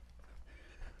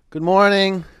Good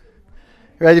morning.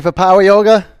 Ready for power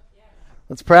yoga?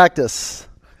 Let's practice.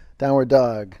 Downward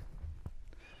dog.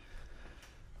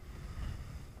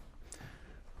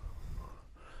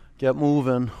 Get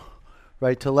moving.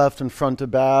 Right to left and front to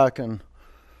back, and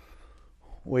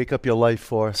wake up your life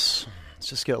force. Let's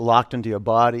just get locked into your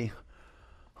body.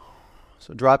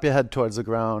 So drop your head towards the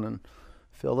ground and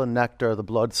feel the nectar, the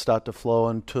blood start to flow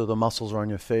into the muscles around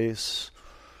your face.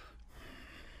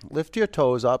 Lift your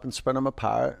toes up and spread them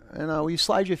apart. And will you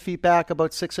slide your feet back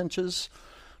about 6 inches?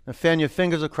 Now fan your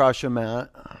fingers across your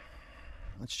mat.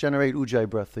 Let's generate Ujjayi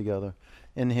breath together.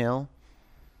 Inhale.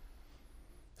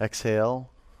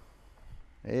 Exhale.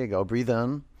 There you go. Breathe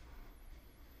in.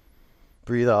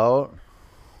 Breathe out.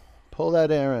 Pull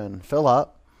that air in. Fill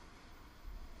up.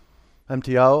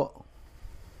 Empty out.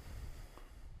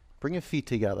 Bring your feet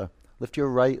together. Lift your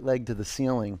right leg to the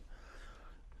ceiling.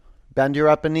 Bend your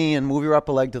upper knee and move your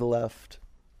upper leg to the left.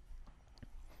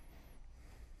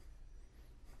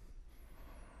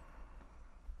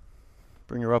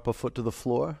 Bring your upper foot to the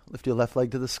floor. Lift your left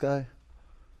leg to the sky.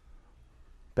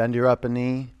 Bend your upper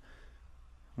knee.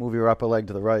 Move your upper leg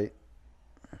to the right.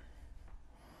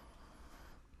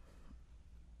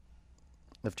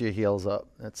 Lift your heels up.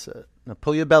 That's it. Now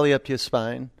pull your belly up to your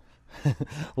spine.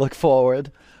 Look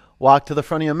forward. Walk to the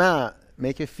front of your mat.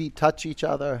 Make your feet touch each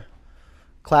other.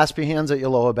 Clasp your hands at your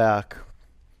lower back.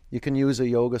 You can use a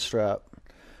yoga strap.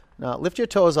 Now lift your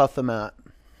toes off the mat.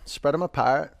 Spread them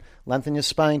apart. Lengthen your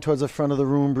spine towards the front of the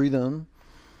room. Breathe in.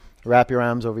 Wrap your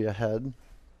arms over your head.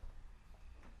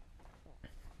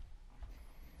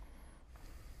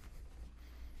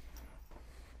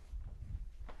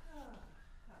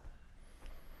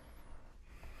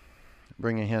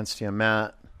 Bring your hands to your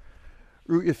mat.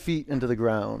 Root your feet into the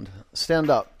ground. Stand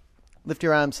up. Lift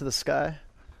your arms to the sky.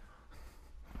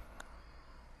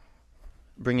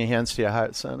 Bring your hands to your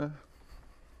heart center.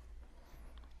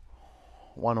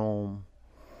 One Om.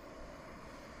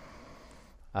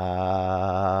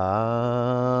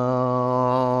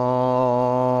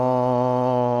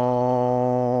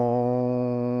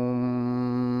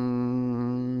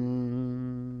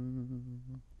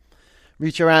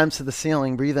 Reach your arms to the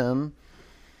ceiling. Breathe in.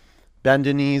 Bend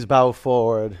your knees, bow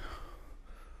forward.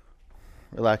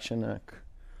 Relax your neck.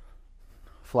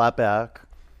 Flat back.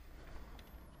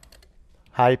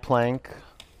 High plank.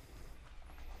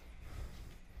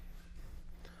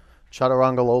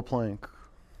 Chaturanga low plank.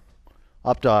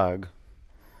 Up dog.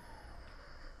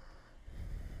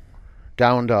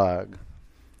 Down dog.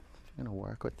 If you're going to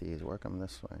work with these, work them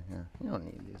this way. Yeah, you don't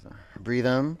need these. Breathe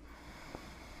in.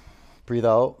 Breathe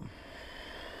out.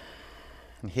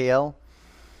 Inhale.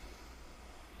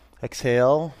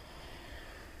 Exhale.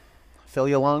 Fill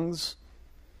your lungs.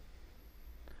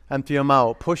 Empty them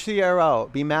out. Push the air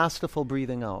out. Be masterful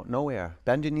breathing out. No air.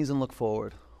 Bend your knees and look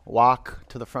forward. Walk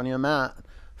to the front of your mat.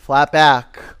 Flat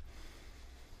back.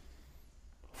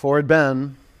 Forward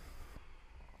bend.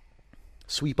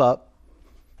 Sweep up.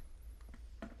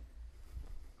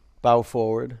 Bow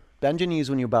forward. Bend your knees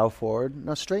when you bow forward.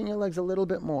 Now straighten your legs a little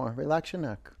bit more. Relax your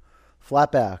neck.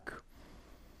 Flat back.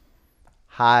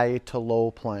 High to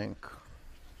low plank.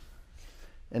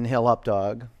 Inhale, up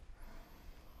dog.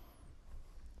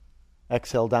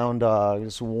 Exhale, down dog.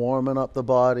 Just warming up the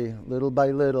body little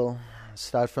by little.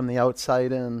 Start from the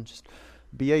outside in. Just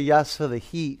be a yes for the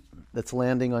heat that's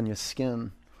landing on your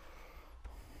skin.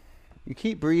 You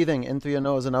keep breathing in through your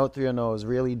nose and out through your nose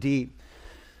really deep.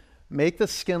 Make the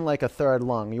skin like a third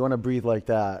lung. You want to breathe like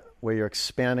that, where you're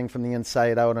expanding from the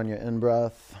inside out on your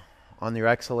in-breath. On your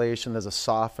exhalation, there's a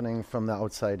softening from the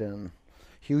outside in.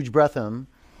 Huge breath in.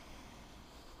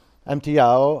 Empty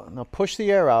out. Now push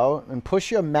the air out and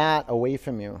push your mat away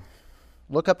from you.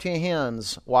 Look up to your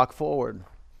hands. Walk forward.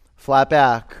 Flat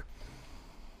back.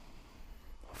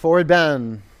 Forward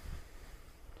bend.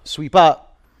 Sweep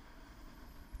up.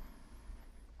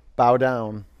 Bow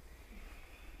down.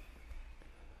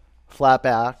 Flat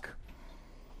back.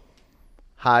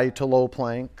 High to low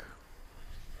plank.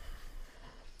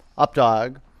 Up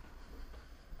dog.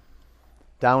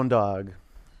 Down dog.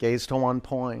 Gaze to one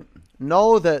point.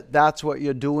 Know that that's what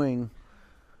you're doing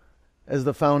as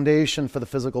the foundation for the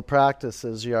physical practice.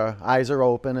 As your eyes are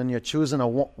open and you're choosing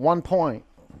one point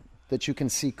that you can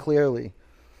see clearly.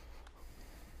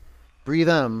 Breathe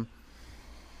in.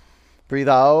 Breathe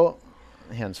out.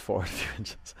 Hands forward a few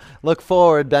inches. Look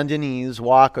forward, bend your knees,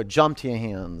 walk or jump to your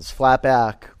hands. Flat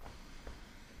back.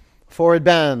 Forward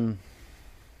bend.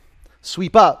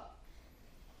 Sweep up.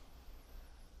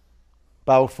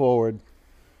 Bow forward.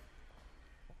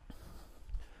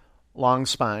 Long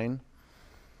spine.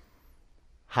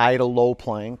 High to low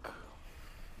plank.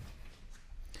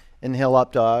 Inhale,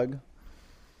 up dog.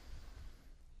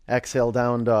 Exhale,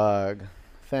 down dog.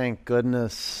 Thank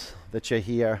goodness that you're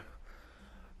here.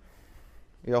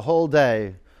 Your whole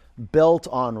day built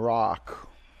on rock,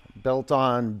 built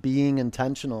on being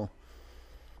intentional.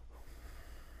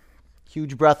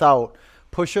 Huge breath out.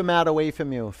 Push your mat away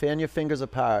from you. Fan your fingers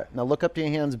apart. Now look up to your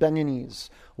hands, bend your knees.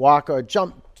 Walk or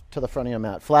jump to the front of your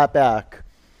mat. Flat back.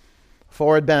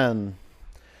 Forward bend.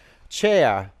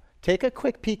 Chair. Take a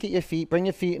quick peek at your feet. Bring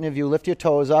your feet into view. Lift your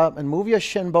toes up and move your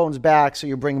shin bones back so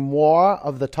you bring more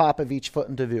of the top of each foot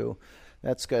into view.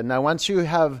 That's good. Now once you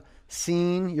have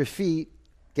seen your feet,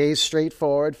 gaze straight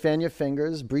forward. Fan your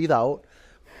fingers. Breathe out.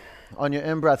 On your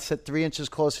in-breath, sit 3 inches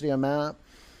closer to your mat.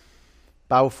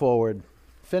 Bow forward.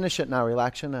 Finish it now.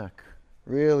 Relax your neck.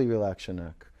 Really relax your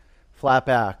neck. Flat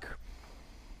back.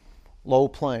 Low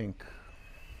plank.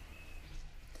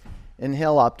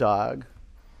 Inhale, up dog.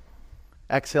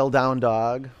 Exhale, down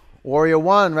dog. Warrior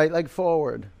one, right leg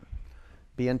forward.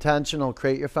 Be intentional.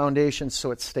 Create your foundation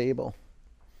so it's stable.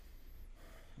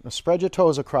 Now spread your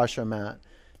toes across your mat.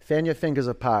 Fan your fingers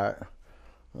apart.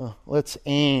 Let's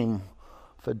aim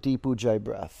for deep Ujjayi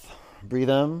breath. Breathe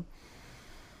in.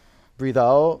 Breathe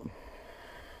out.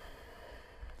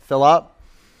 Fill up.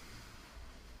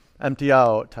 Empty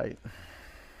out. Tight.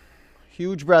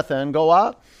 Huge breath in. Go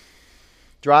up.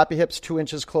 Drop your hips 2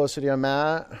 inches closer to your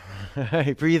mat.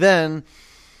 Breathe in.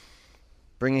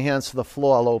 Bring your hands to the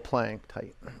floor. Low plank.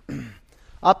 Tight.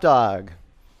 Up dog.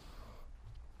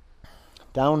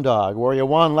 Down dog. Warrior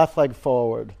one. Left leg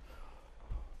forward.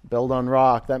 Build on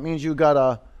rock. That means you got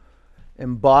to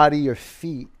embody your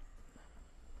feet.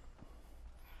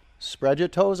 Spread your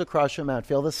toes across your mat.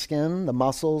 Feel the skin, the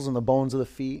muscles, and the bones of the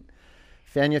feet.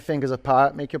 Fan your fingers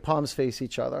apart. Make your palms face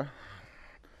each other.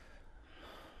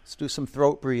 Let's do some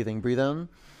throat breathing. Breathe in.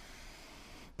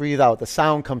 Breathe out. The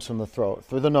sound comes from the throat,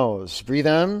 through the nose. Breathe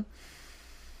in.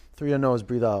 Through your nose,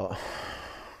 breathe out.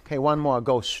 Okay, one more.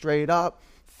 Go straight up.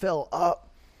 Fill up.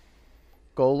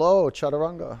 Go low.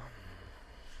 Chaturanga.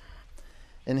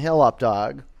 Inhale, up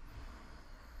dog.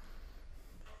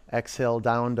 Exhale,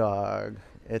 down dog.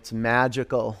 It's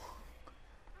magical.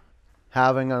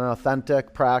 Having an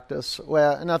authentic practice.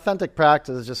 Well, an authentic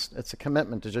practice is just, it's a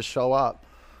commitment to just show up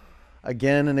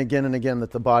again and again and again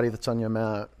with the body that's on your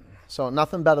mat. So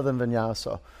nothing better than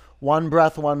vinyasa. One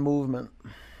breath, one movement.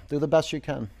 Do the best you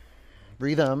can.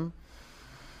 Breathe in.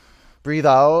 Breathe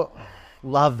out.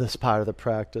 Love this part of the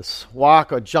practice.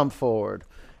 Walk or jump forward.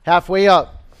 Halfway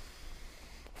up.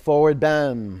 Forward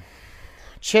bend.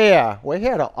 Chair. We're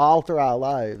here to alter our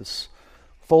lives.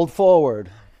 Fold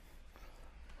forward.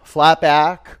 Flat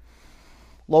back.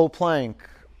 Low plank.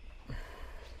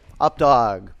 Up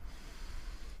dog.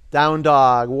 Down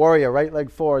dog. Warrior. Right leg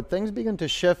forward. Things begin to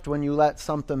shift when you let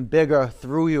something bigger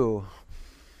through you.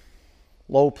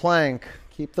 Low plank.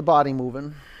 Keep the body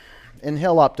moving.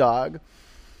 Inhale, up dog.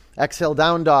 Exhale,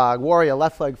 down dog. Warrior.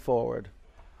 Left leg forward.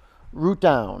 Root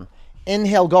down.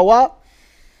 Inhale, go up.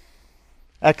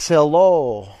 Exhale,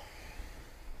 low.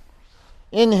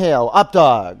 Inhale, up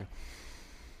dog.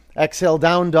 Exhale,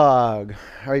 down dog.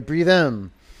 All right, breathe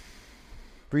in.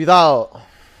 Breathe out.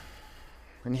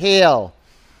 Inhale.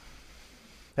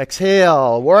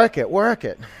 Exhale. Work it, work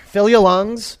it. Fill your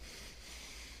lungs.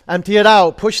 Empty it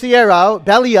out. Push the air out.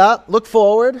 Belly up. Look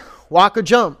forward. Walk or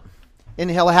jump.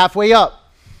 Inhale, halfway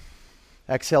up.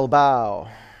 Exhale, bow.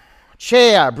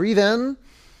 Chair. Breathe in.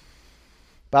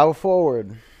 Bow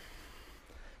forward.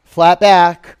 Flat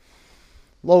back.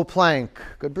 Low plank.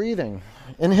 Good breathing.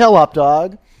 Inhale, up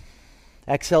dog.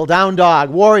 Exhale, down dog.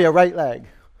 Warrior, right leg.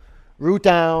 Root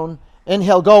down.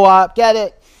 Inhale, go up. Get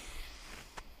it.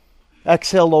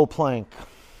 Exhale, low plank.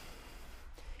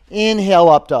 Inhale,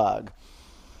 up dog.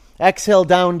 Exhale,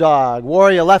 down dog.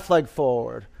 Warrior, left leg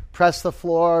forward. Press the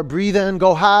floor. Breathe in,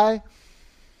 go high.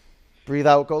 Breathe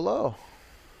out, go low.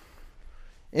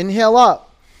 Inhale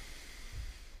up.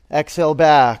 Exhale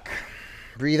back.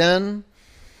 Breathe in.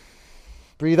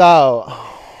 Breathe out.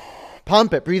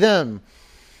 Pump it. Breathe in.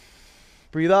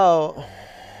 Breathe out. All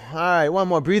right, one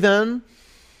more. Breathe in.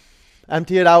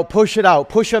 Empty it out. Push it out.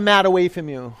 Push your mat away from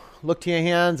you. Look to your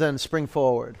hands and spring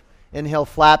forward. Inhale,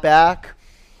 flat back.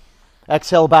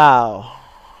 Exhale, bow.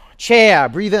 Chair.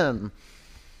 Breathe in.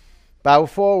 Bow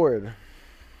forward.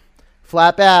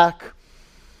 Flat back.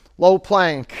 Low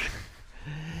plank.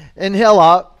 Inhale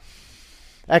up.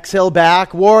 Exhale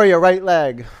back. Warrior, right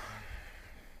leg.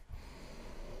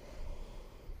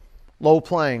 Low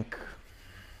plank.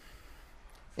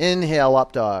 Inhale,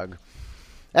 up dog.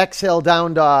 Exhale,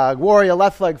 down dog. Warrior,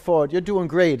 left leg forward. You're doing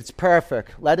great. It's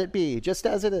perfect. Let it be, just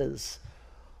as it is.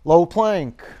 Low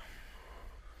plank.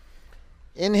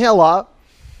 Inhale up.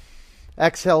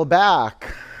 Exhale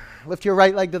back. Lift your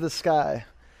right leg to the sky.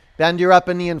 Bend your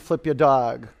upper knee and flip your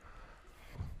dog.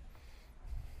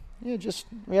 You just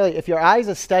really, if your eyes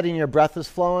are steady and your breath is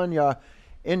flowing, your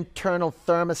internal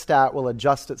thermostat will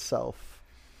adjust itself.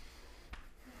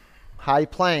 High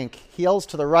plank, heels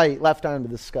to the right, left arm to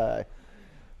the sky.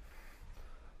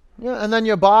 Yeah, and then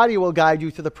your body will guide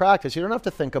you through the practice. You don't have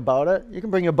to think about it. You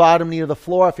can bring your bottom knee to the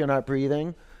floor if you're not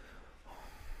breathing.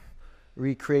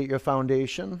 Recreate your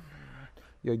foundation,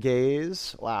 your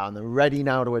gaze. Wow, and then ready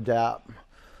now to adapt.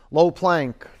 Low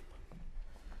plank,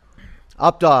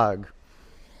 up dog,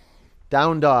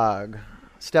 down dog.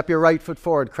 Step your right foot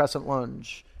forward, crescent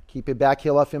lunge. Keep your back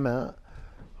heel off your mat.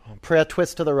 Prayer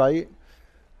twist to the right.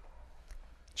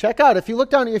 Check out, if you look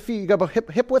down at your feet, you got about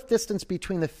hip width distance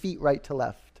between the feet right to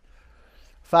left.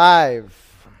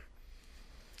 5,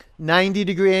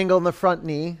 90-degree angle in the front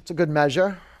knee. It's a good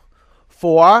measure.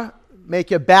 4,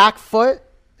 make your back foot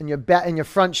and your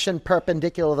front shin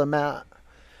perpendicular to the mat.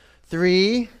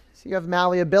 3, so you have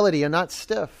malleability. You're not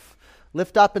stiff.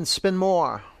 Lift up and spin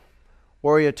more.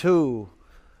 Warrior 2,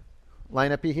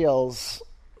 line up your heels.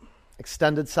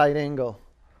 Extended side angle.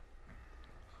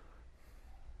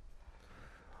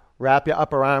 Wrap your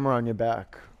upper arm around your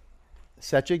back.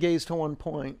 Set your gaze to one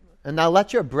point. And now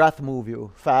let your breath move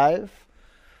you. 5,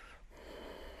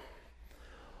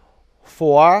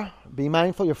 4, be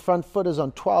mindful your front foot is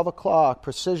on 12 o'clock.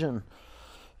 Precision.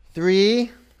 3,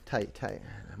 tight.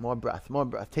 More breath.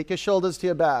 Take your shoulders to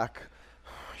your back.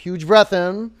 Huge breath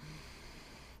in.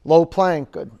 Low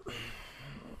plank. Good.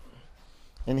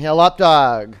 Inhale, up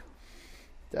dog.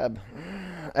 Deb.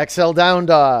 Exhale, down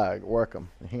dog. Work them.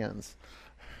 Hands.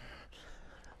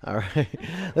 All right.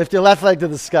 Lift your left leg to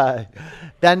the sky.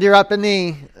 Bend your upper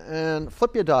knee and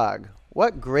flip your dog.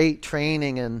 What great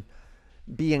training in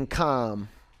being calm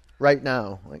right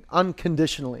now, like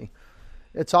unconditionally.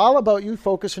 It's all about you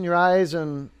focusing your eyes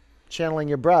and channeling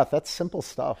your breath. That's simple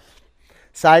stuff.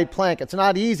 Side plank. It's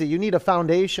not easy. You need a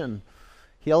foundation.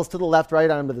 Heels to the left,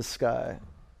 right arm to the sky.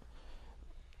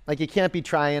 Like you can't be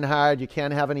trying hard. You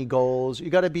can't have any goals. You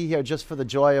got to be here just for the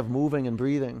joy of moving and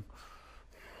breathing.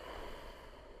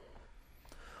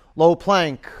 Low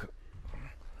plank.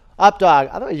 Up dog.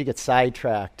 Otherwise you get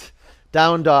sidetracked.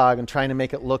 Down dog and trying to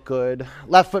make it look good.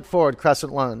 Left foot forward,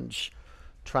 crescent lunge.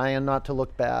 Trying not to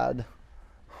look bad.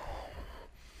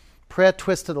 Prayer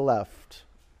twist to the left.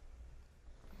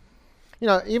 You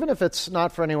know, even if it's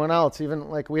not for anyone else, even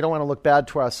like we don't want to look bad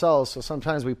to ourselves, so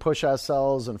sometimes we push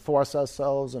ourselves and force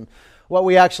ourselves, and what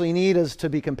we actually need is to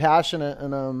be compassionate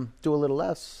and do a little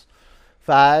less.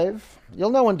 5, you'll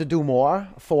know when to do more.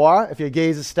 4, if your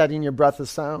gaze is steady and your breath is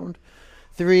sound.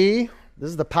 3, this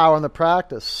is the power in the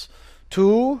practice.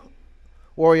 2,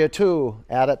 warrior 2,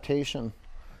 adaptation.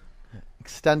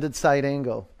 Extended side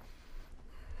angle.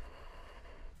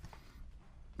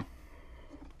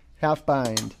 Half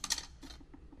bind.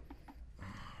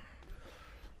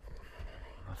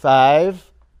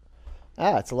 5,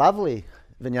 it's lovely.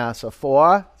 Vinyasa.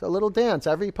 4, it's a little dance,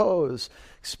 every pose.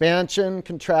 Expansion,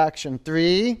 contraction.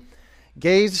 3,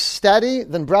 gaze steady,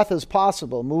 then breath is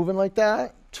possible. Moving like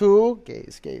that. 2,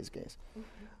 gaze.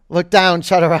 Look down,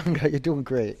 chaturanga. You're doing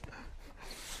great.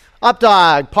 Up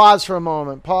dog. Pause for a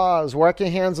moment. Pause. Work your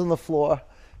hands on the floor.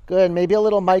 Good. Maybe a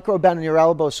little micro bend in your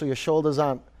elbows so your shoulders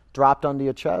aren't dropped onto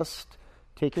your chest.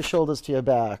 Take your shoulders to your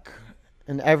back.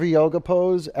 In every yoga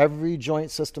pose, every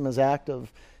joint system is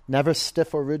active. Never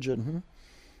stiff or rigid.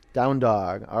 Down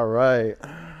dog. All right.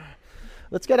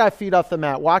 Let's get our feet off the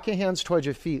mat. Walk your hands towards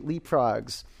your feet.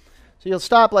 Leapfrogs. So you'll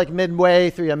stop like midway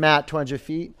through your mat towards your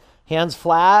feet. Hands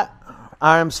flat.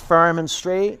 Arms firm and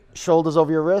straight. Shoulders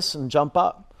over your wrists and jump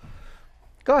up.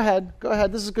 Go ahead.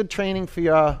 This is good training for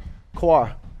your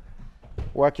core.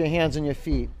 Work your hands and your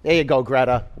feet. There you go,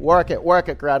 Greta. Work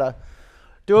it, Greta.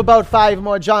 Do about 5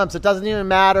 more jumps. It doesn't even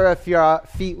matter if your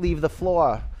feet leave the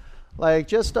floor. Like,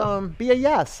 just be a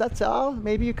yes, that's all.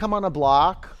 Maybe you come on a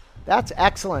block. That's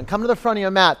excellent. Come to the front of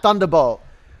your mat. Thunderbolt.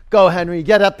 Go, Henry.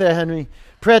 Get up there, Henry.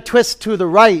 Prayer twist to the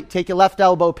right. Take your left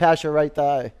elbow past your right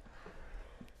thigh.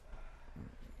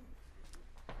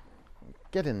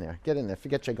 Get in there.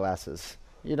 Forget your glasses.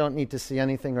 You don't need to see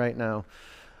anything right now.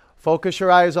 Focus your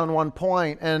eyes on one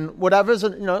point. And whatever's,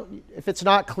 if it's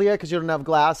not clear because you don't have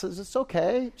glasses, it's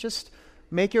okay. Just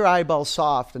make your eyeballs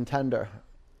soft and tender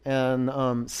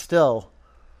and still.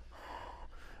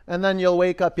 And then you'll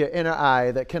wake up your inner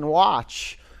eye that can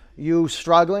watch you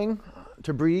struggling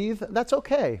to breathe. That's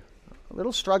okay. A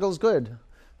little struggle's good.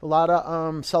 A lot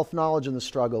of self-knowledge in the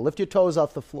struggle. Lift your toes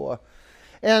off the floor.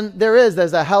 And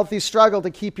there's a healthy struggle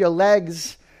to keep your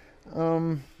legs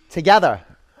together,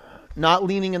 not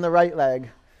leaning in the right leg.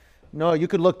 No, you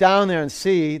could look down there and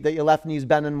see that your left knee's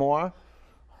bending more.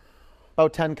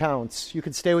 about 10 counts. You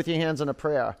can stay with your hands in a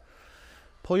prayer.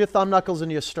 Pull your thumb knuckles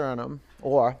into your sternum,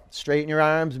 or straighten your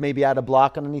arms, maybe add a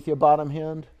block underneath your bottom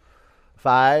hand.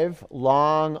 5,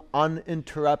 long,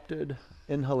 uninterrupted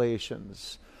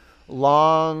inhalations.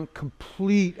 Long,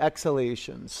 complete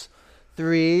exhalations.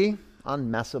 3,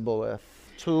 unmessable with.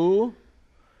 2,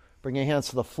 bring your hands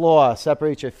to the floor.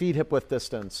 Separate your feet hip-width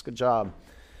distance. Good job.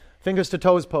 Fingers to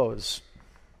toes pose.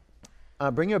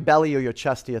 Bring your belly or your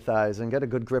chest to your thighs and get a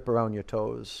good grip around your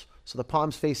toes. So the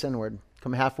palms face inward.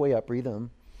 Come halfway up. Breathe in.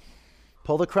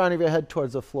 Pull the crown of your head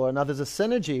towards the floor. Now there's a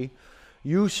synergy.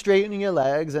 You straightening your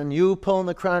legs and you pulling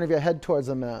the crown of your head towards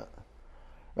the mat.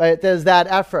 Right? There's that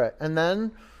effort. And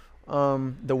then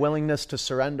the willingness to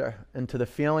surrender into the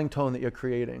feeling tone that you're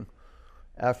creating.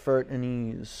 Effort and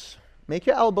ease. Make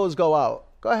your elbows go out.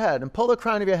 Go ahead and pull the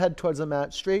crown of your head towards the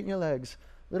mat. Straighten your legs.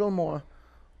 A little more.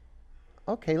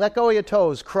 Okay, let go of your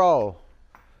toes. Crow.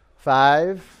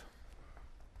 5,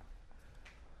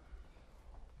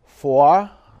 4.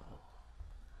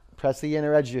 Press the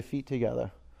inner edge of your feet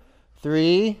together.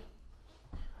 3.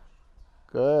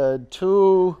 Good.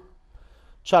 2.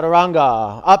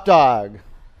 Chaturanga. Up dog.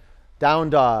 Down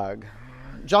dog.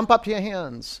 Jump up to your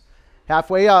hands.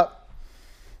 Halfway up.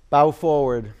 Bow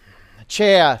forward.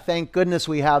 Chair. Thank goodness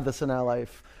we have this in our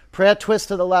life. Prayer twist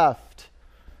to the left.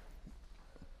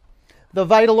 The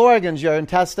vital organs, your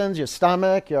intestines, your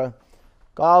stomach, your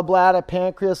gallbladder,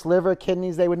 pancreas, liver,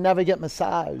 kidneys, they would never get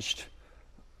massaged.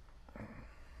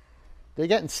 They're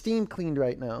getting steam cleaned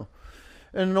right now.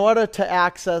 In order to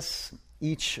access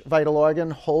each vital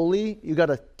organ wholly, you got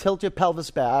to tilt your pelvis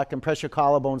back and press your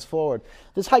collarbones forward.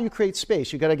 This is how you create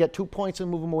space. You got to get 2 points and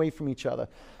move them away from each other.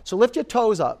 So lift your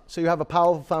toes up so you have a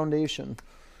powerful foundation.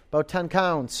 About 10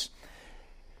 counts.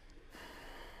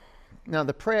 Now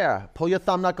the prayer, pull your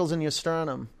thumb knuckles in your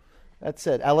sternum. That's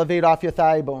it. Elevate off your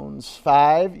thigh bones.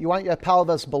 5, you want your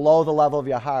pelvis below the level of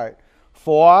your heart.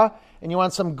 4, and you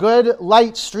want some good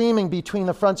light streaming between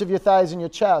the fronts of your thighs and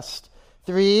your chest.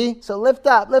 3, so lift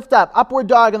up, upward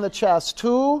dog in the chest.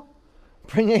 2,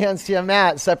 bring your hands to your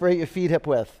mat, separate your feet hip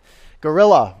width.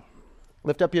 Gorilla,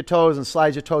 lift up your toes and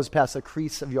slide your toes past the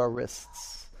crease of your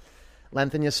wrists.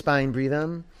 Lengthen your spine, breathe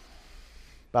in.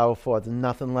 Bow forward. There's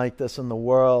nothing like this in the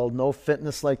world. No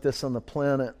fitness like this on the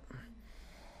planet.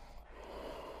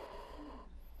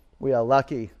 We are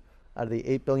lucky. Out of the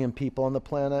 8 billion people on the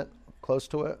planet, close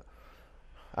to it,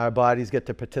 our bodies get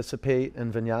to participate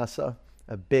in vinyasa,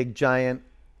 a big, giant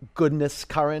goodness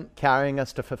current carrying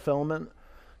us to fulfillment,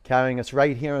 carrying us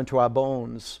right here into our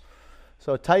bones.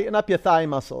 So tighten up your thigh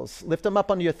muscles. Lift them up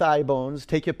under your thigh bones.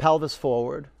 Take your pelvis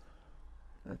forward.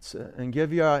 That's it. And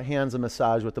give your hands a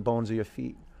massage with the bones of your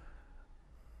feet.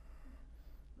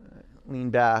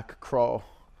 Lean back, crow.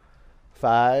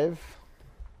 5,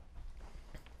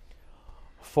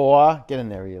 4, get in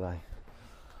there, Eli.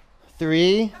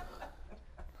 3,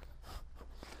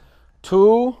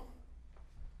 2,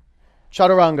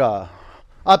 chaturanga.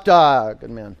 Up dog, good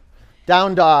man.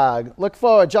 Down dog. Look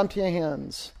forward, jump to your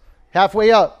hands.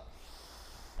 Halfway up.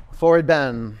 Forward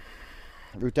bend.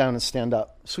 Root down and stand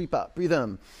up. Sweep up. Breathe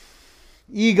in.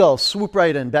 Eagle. Swoop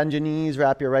right in. Bend your knees.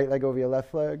 Wrap your right leg over your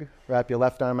left leg. Wrap your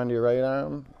left arm under your right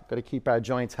arm. Got to keep our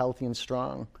joints healthy and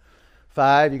strong.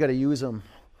 5, you got to use them.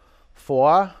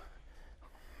 4,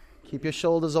 keep your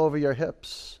shoulders over your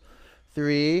hips.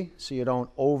 3, so you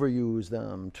don't overuse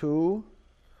them. 2,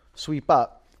 sweep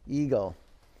up. Eagle.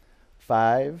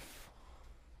 5,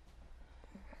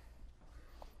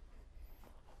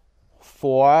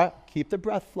 4, keep the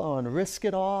breath flowing. Risk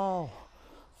it all.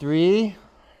 3,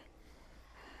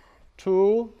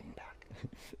 2,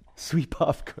 sweep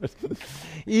off. Good.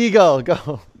 Eagle.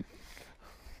 Go.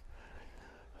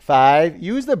 5,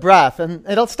 use the breath, and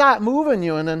it'll start moving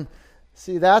you. And then,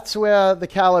 see, that's where the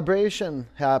calibration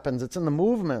happens. It's in the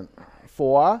movement.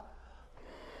 4,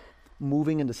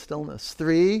 moving into stillness.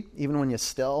 3, even when you're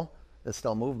still, there's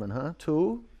still movement, huh?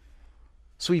 2,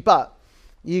 sweep up.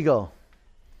 Eagle.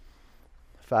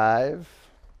 5,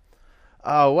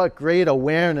 oh, what great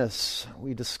awareness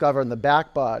we discover in the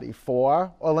back body.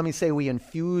 4, or let me say we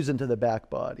infuse into the back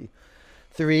body.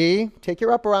 3, take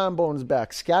your upper arm bones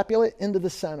back. Scapula into the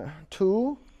center.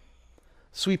 2,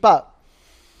 sweep up.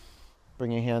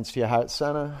 Bring your hands to your heart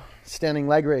center. Standing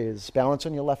leg raise. Balance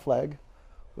on your left leg.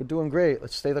 We're doing great.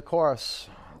 Let's stay the course.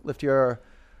 Lift your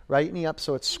right knee up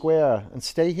so it's square. And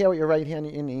stay here with your right hand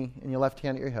at your knee and your left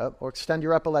hand at your hip. Or extend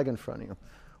your upper leg in front of you.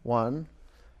 1,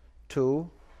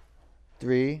 2,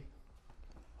 3,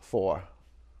 4.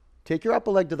 Take your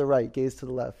upper leg to the right. Gaze to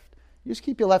the left. You just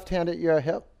keep your left hand at your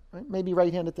hip. Right? Maybe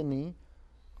right hand at the knee.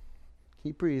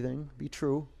 Keep breathing. Be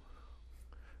true.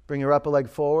 Bring your upper leg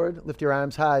forward. Lift your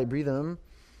arms high. Breathe in.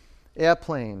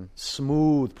 Airplane.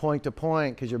 Smooth, point to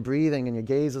point, because you're breathing and your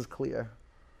gaze is clear.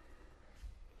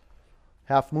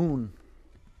 Half moon.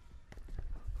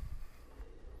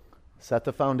 Set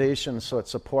the foundation so it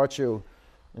supports you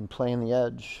in playing the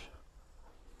edge.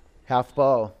 Half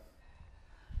bow.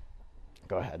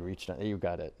 Go ahead, reach down. You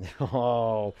got it.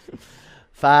 Oh.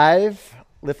 5,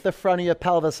 lift the front of your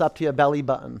pelvis up to your belly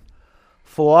button.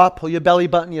 4, pull your belly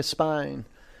button to your spine.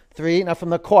 3, now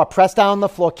from the core, press down on the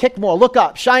floor. Kick more, look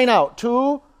up, shine out.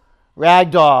 2,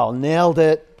 ragdoll. Nailed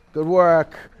it. Good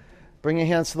work. Bring your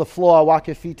hands to the floor. Walk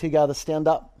your feet together. Stand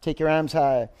up. Take your arms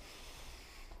high.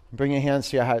 Bring your hands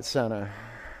to your heart center.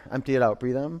 Empty it out.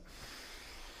 Breathe in.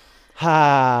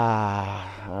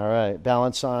 Ah. All right.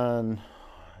 Balance on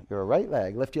your right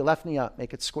leg. Lift your left knee up.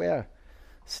 Make it square.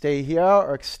 Stay here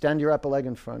or extend your upper leg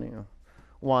in front of you.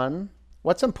 1.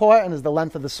 What's important is the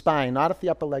length of the spine, not if the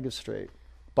upper leg is straight.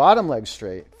 Bottom leg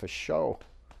straight, for sure.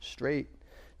 Straight.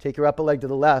 Take your upper leg to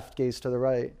the left, gaze to the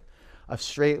right. A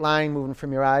straight line moving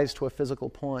from your eyes to a physical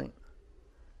point.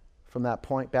 From that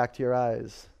point back to your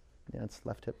eyes. Yeah, it's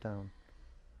left hip down.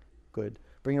 Good.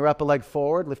 Bring your upper leg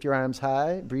forward. Lift your arms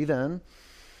high. Breathe in.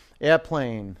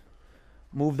 Airplane.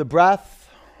 Move the breath.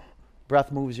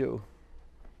 Breath moves you.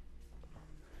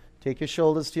 Take your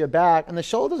shoulders to your back. And the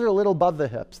shoulders are a little above the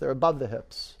hips. They're above the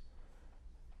hips.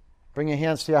 Bring your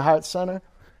hands to your heart center.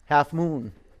 Half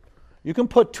moon. You can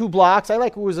put 2 blocks. I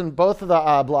like using both of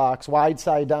the blocks, wide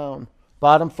side down.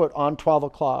 Bottom foot on 12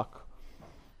 o'clock.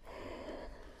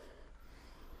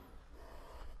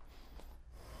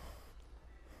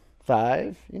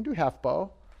 5, you can do half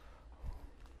bow.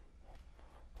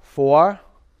 4,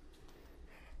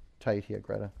 tight here,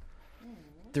 Greta.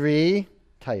 3,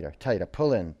 tighter,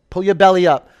 pull in. Pull your belly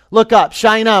up. Look up,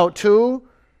 shine out. 2,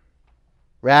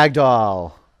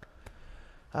 ragdoll.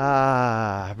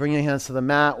 Bring your hands to the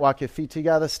mat. Walk your feet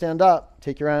together. Stand up.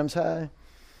 Take your arms high.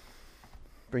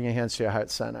 Bring your hands to your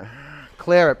heart center.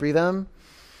 Clear it. Breathe in.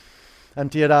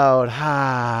 Empty it out.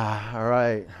 All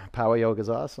right. Power yoga is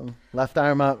awesome. Left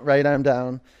arm up, right arm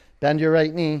down. Bend your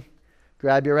right knee.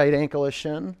 Grab your right ankle or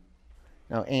shin.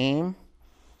 Now aim.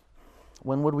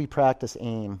 When would we practice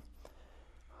aim?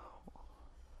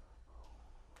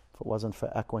 If it wasn't for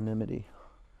equanimity,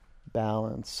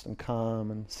 balanced and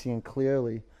calm and seeing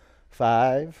clearly.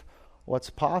 5, what's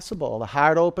possible? The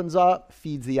heart opens up,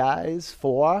 feeds the eyes.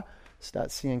 4,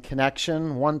 start seeing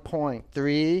connection. 1 point.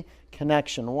 3,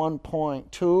 connection. 1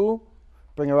 point. 2,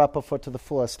 bring your upper foot to the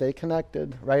floor. Stay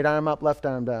connected. Right arm up, left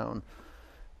arm down.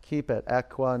 Keep it.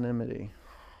 Equanimity.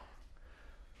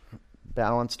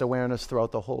 Balanced awareness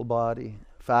throughout the whole body.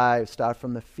 5, start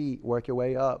from the feet. Work your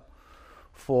way up.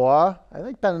 4, I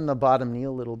like bending the bottom knee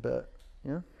a little bit.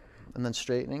 Yeah? And then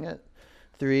straightening it.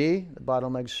 3, the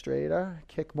bottom leg straighter.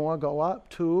 Kick more, go up.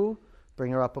 2,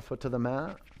 bring your upper foot to the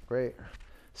mat. Great.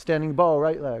 Standing bow,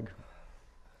 right leg.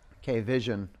 Okay,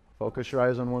 vision. Focus your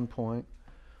eyes on 1 point.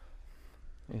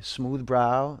 A smooth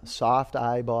brow, soft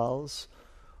eyeballs,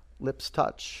 lips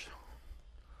touch.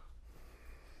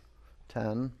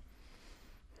 10.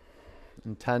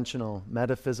 Intentional,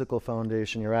 metaphysical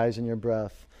foundation, your eyes and your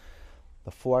breath.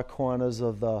 The 4 corners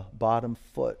of the bottom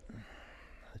foot.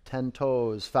 10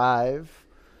 toes. 5.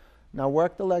 Now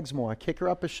work the legs more. Kick your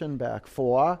upper shin back.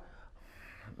 4.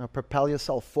 Now propel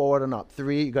yourself forward and up.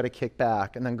 3, you got to kick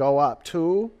back. And then go up.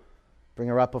 2, bring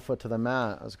your upper foot to the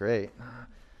mat. That was great.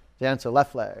 Dancer,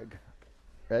 left leg.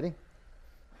 Ready?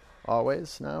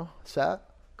 Always now. Set.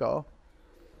 Go.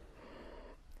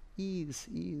 Ease,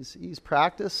 ease, ease.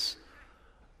 Practice.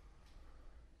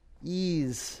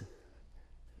 Ease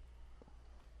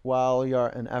while you're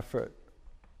in effort.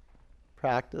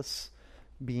 Practice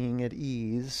being at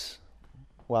ease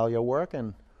while you're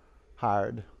working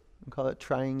hard. We call it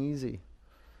trying easy.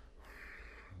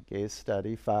 Gaze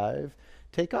steady. 5.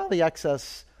 Take all the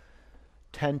excess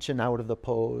tension out of the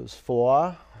pose.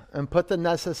 4. And put the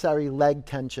necessary leg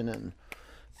tension in.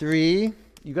 3.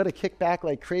 You got to kick back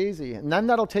like crazy. And then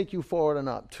that'll take you forward and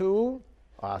up. 2.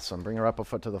 Awesome. Bring your upper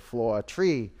foot to the floor.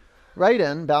 3. Right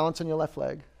in. Balance on your left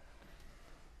leg.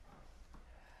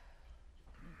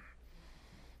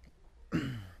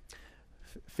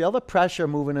 Feel the pressure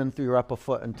moving in through your upper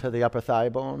foot into the upper thigh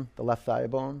bone, the left thigh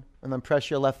bone, and then press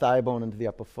your left thigh bone into the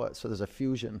upper foot. So there's a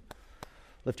fusion.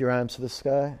 Lift your arms to the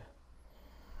sky.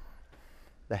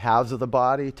 The halves of the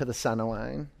body to the center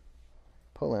line.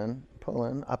 Pull in,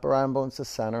 upper arm bones to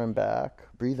center and back.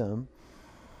 Breathe in.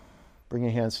 Bring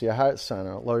your hands to your heart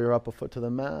center. Lower your upper foot to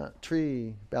the mat.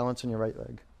 Tree. Balance on your right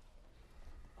leg.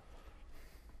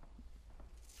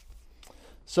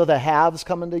 So the halves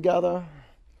coming together.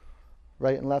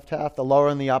 Right and left half. The lower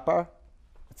and the upper.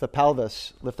 It's the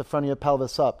pelvis. Lift the front of your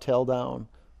pelvis up, tail down.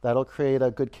 That'll create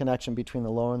a good connection between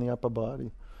the lower and the upper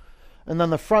body. And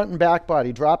then the front and back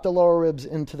body. Drop the lower ribs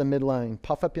into the midline.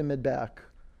 Puff up your mid-back.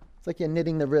 It's like you're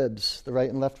knitting the ribs, the right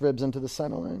and left ribs into the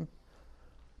center line.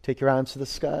 Take your arms to the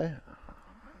sky.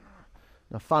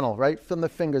 Now funnel right from the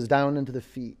fingers down into the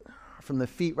feet. From the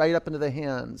feet right up into the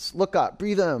hands. Look up.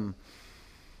 Breathe in.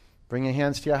 Bring your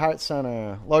hands to your heart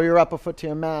center. Lower your upper foot to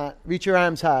your mat. Reach your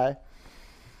arms high.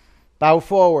 Bow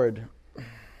forward.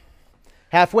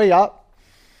 Halfway up.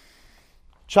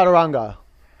 Chaturanga.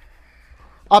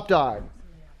 Up dog.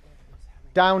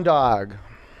 Down dog.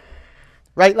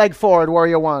 Right leg forward,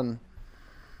 warrior one.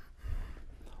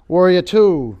 Warrior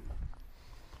two.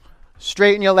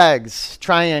 Straighten your legs,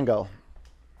 triangle.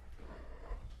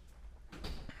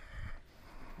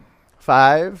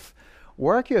 5.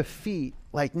 Work your feet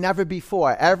like never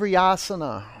before. Every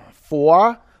asana.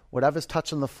 4. Whatever's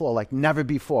touching the floor like never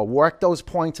before. Work those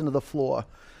points into the floor.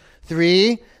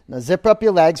 3. Now zip up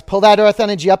your legs. Pull that earth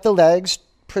energy up the legs.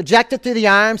 Project it through the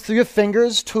arms, through your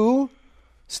fingers. 2.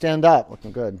 Stand up.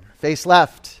 Looking good. Face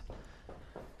left.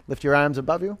 Lift your arms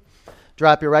above you.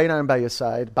 Drop your right arm by your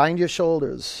side. Bind your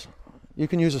shoulders. You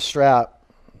can use a strap.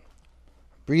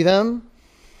 Breathe in.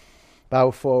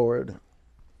 Bow forward.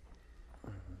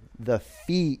 The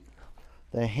feet,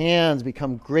 the hands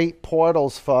become great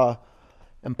portals for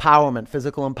empowerment,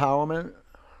 physical empowerment.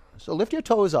 So lift your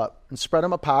toes up and spread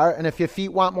them apart. And if your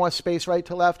feet want more space right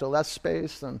to left or less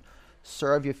space, then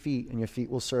serve your feet and your feet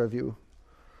will serve you.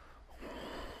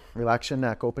 Relax your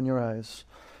neck. Open your eyes.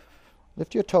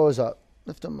 Lift your toes up.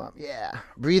 Lift them up. Yeah.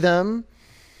 Breathe in.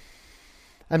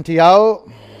 Empty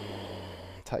out.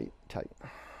 Tight, tight.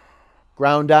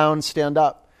 Ground down. Stand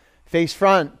up. Face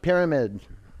front. Pyramid.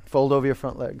 Fold over your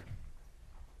front leg.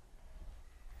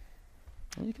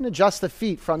 And you can adjust the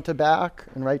feet front to back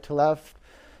and right to left.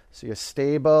 So you're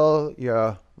stable.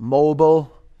 You're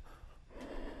mobile.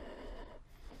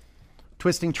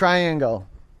 Twisting triangle.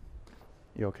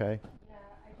 You okay?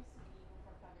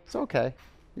 It's okay.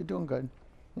 You're doing good.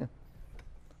 Yeah.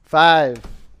 5.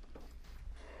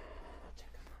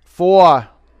 4.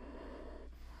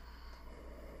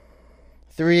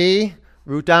 3.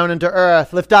 Root down into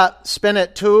earth. Lift up. Spin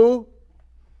it. 2.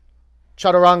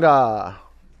 Chaturanga.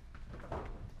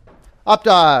 Up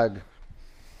dog.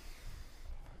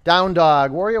 Down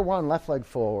dog. Warrior 1. Left leg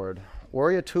forward.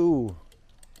 Warrior 2.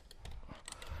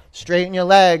 Straighten your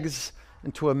legs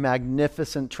into a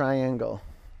magnificent triangle.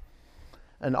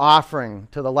 An offering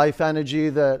to the life energy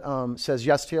that says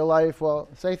yes to your life. Well,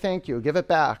 say thank you. Give it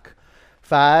back.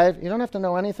 5. You don't have to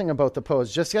know anything about the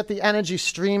pose. Just get the energy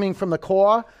streaming from the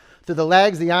core through the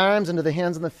legs, the arms, into the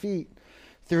hands and the feet.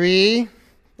 3.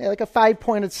 Yeah, like a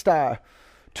 5-pointed star.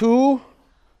 2.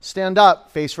 Stand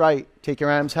up. Face right. Take your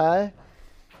arms high.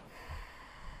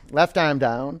 Left arm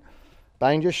down.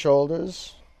 Bind your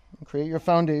shoulders. Create your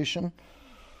foundation.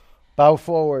 Bow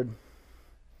forward.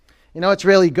 You know, it's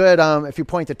really good if you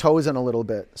point the toes in a little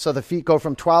bit. So the feet go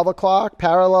from 12 o'clock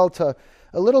parallel to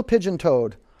a little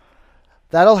pigeon-toed.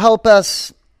 That'll help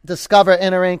us discover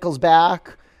inner ankles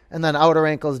back and then outer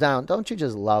ankles down. Don't you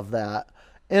just love that?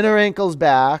 Inner ankles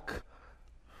back,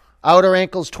 outer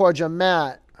ankles towards your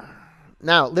mat.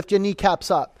 Now, lift your kneecaps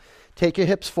up. Take your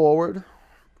hips forward.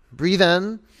 Breathe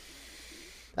in.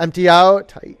 Empty out.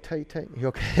 Tight, tight, tight. You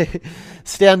okay?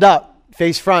 Stand up.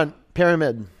 Face front.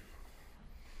 Pyramid.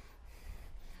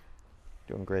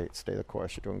 Doing great. Stay the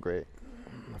course. You're doing great.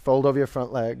 Fold over your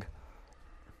front leg.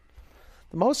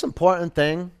 The most important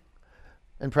thing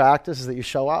in practice is that you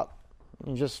show up.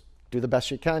 You just do the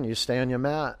best you can. You stay on your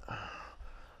mat.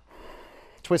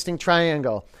 Twisting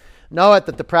triangle. Know it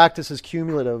that the practice is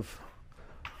cumulative.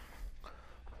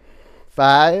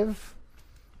 5.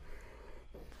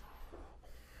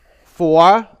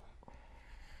 4.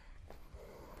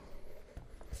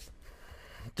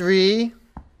 3.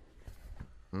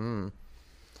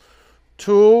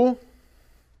 2.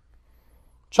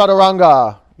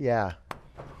 Chaturanga. Yeah.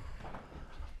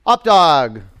 Up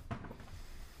dog.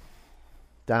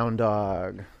 Down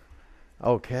dog.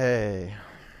 Okay.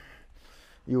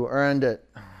 You earned it.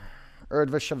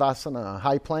 Urdhva Shavasana.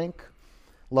 High plank.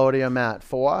 Lower to your mat.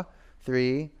 4,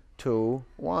 3, 2,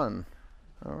 1.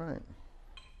 All right.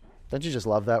 Don't you just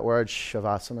love that word,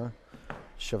 Shavasana?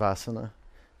 Shavasana.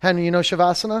 Henry, you know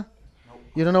Shavasana? Nope.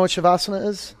 You don't know what Shavasana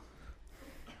is?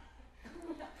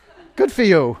 Good for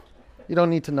you. You don't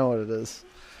need to know what it is.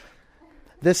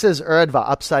 This is Urdhva,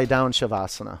 upside down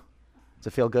Shavasana. Does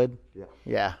it feel good? Yeah.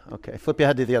 Yeah, okay. Flip your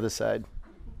head to the other side.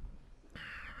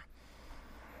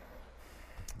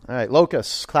 All right,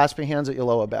 locust. Clasp your hands at your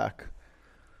lower back.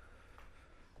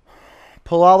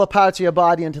 Pull all the parts of your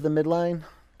body into the midline.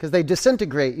 because they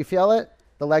disintegrate. You feel it?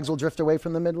 The legs will drift away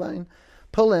from the midline.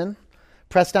 Pull in,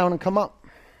 press down and come up.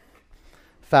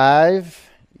 5,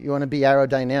 you want to be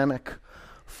aerodynamic.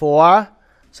 4,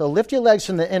 so lift your legs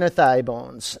from the inner thigh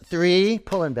bones. 3,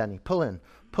 pull in, Benny, pull in,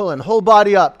 whole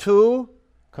body up. 2,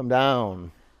 come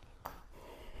down.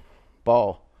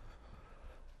 Bow.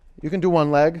 You can do one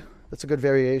leg. That's a good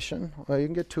variation. Or you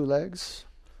can get 2 legs.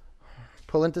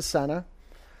 Pull into center.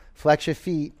 Flex your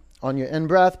feet. On your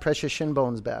in-breath, press your shin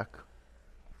bones back.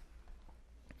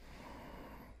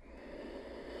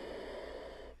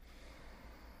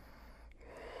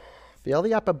 Feel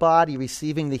the upper body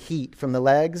receiving the heat from the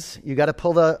legs. You got to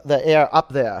pull the air up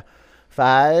there.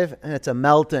 5, and it's a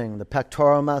melting, the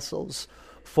pectoral muscles.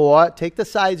 4, take the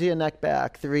sides of your neck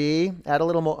back. 3, add a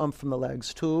little more oomph from the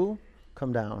legs. 2,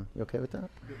 come down. You okay with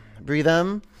that? Breathe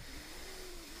in.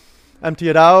 Empty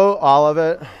it out, all of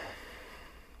it.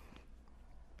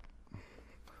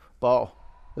 Bow.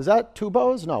 Is that 2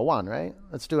 bows? No, 1, right?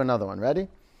 Let's do another one. Ready?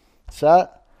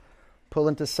 Set. Pull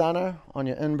into center on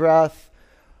your in-breath.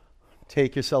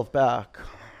 Take yourself back.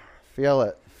 Feel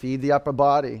it. Feed the upper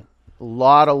body. A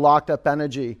lot of locked up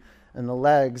energy in the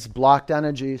legs, blocked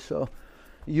energy. So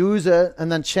use it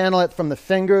and then channel it from the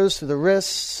fingers to the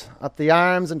wrists, up the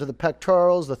arms, into the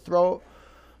pectorals, the throat.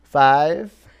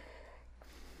 5.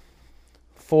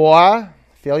 4.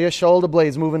 Feel your shoulder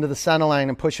blades move into the center line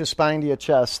and push your spine to your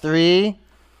chest. 3,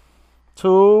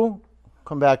 2,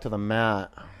 come back to the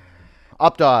mat.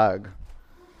 Up dog.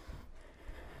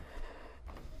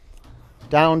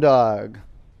 Down dog.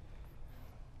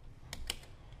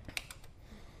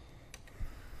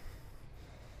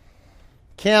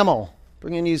 Camel.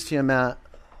 Bring your knees to your mat.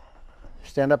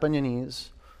 Stand up on your knees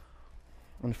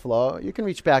and flow. You can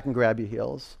reach back and grab your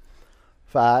heels.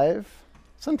 5.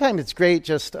 Sometimes it's great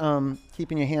just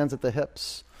keeping your hands at the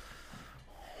hips.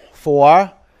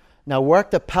 4. Now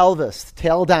work the pelvis,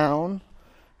 tail down,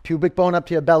 pubic bone up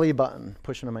to your belly button.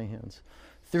 Pushing on my hands.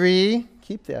 3,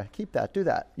 keep there, keep that, do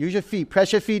that. Use your feet,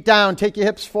 press your feet down, take your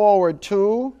hips forward.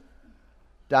 2,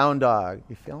 down dog.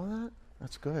 You feeling that?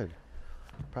 That's good.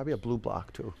 Probably a blue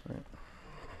block too. Right?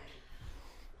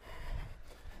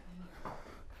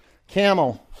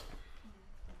 Camel.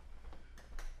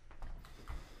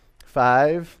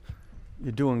 5,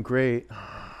 you're doing great.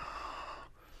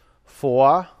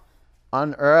 4,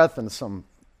 unearth and some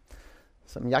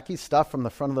yucky stuff from the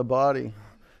front of the body.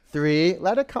 3,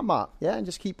 let it come up. Yeah, and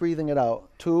just keep breathing it out.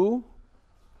 2,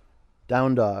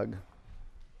 down dog.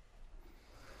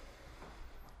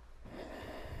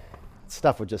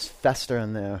 Stuff would just fester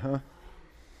in there, huh?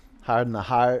 Harden the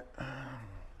heart.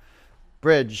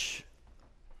 Bridge.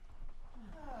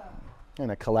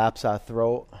 Gonna collapse our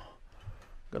throat.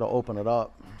 Gotta open it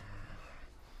up.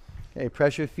 Okay,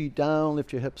 press your feet down,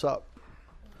 lift your hips up.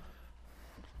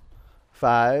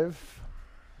 5.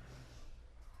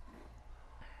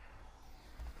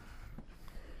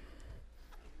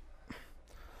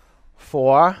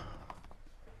 4.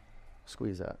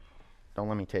 Squeeze that. Don't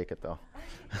let me take it though.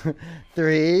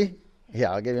 3.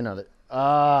 Yeah, I'll give you another.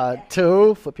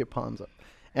 2. Flip your palms up.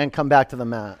 And come back to the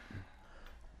mat.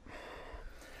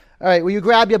 All right, will you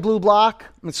grab your blue block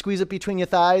and squeeze it between your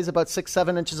thighs about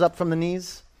 6-7 inches up from the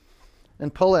knees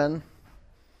and pull in.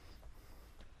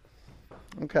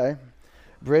 Okay.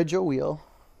 Bridge or wheel.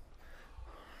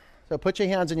 So put your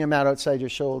hands on your mat outside your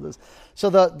shoulders. So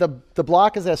the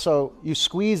block is there, so you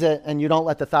squeeze it and you don't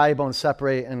let the thigh bones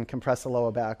separate and compress the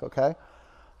lower back, okay?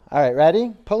 All right,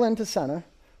 ready? Pull into center.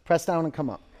 Press down and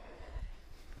come up.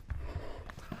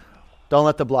 Don't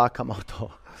let the block come out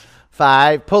though.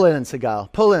 5, pull in Segal.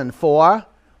 Pull in. 4,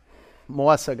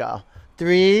 more Segal.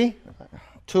 3,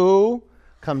 2,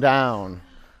 come down.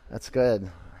 That's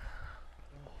good.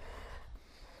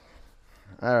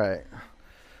 All right.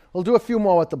 We'll do a few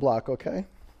more with the block, okay?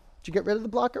 Did you get rid of the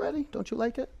block already? Don't you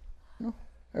like it? No?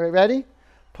 All right, ready?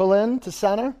 Pull in to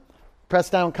center. Press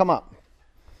down, come up.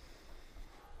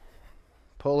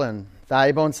 Pull in.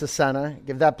 Thigh bones to center.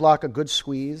 Give that block a good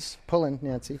squeeze. Pull in,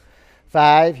 Nancy.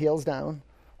 5, heels down.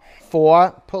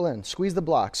 4, pull in. Squeeze the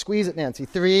block. Squeeze it, Nancy.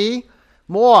 3,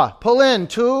 more. Pull in.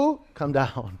 2, come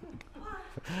down.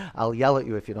 I'll yell at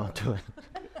you if you don't do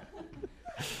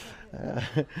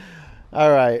it. All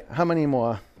right. How many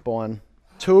more, Born?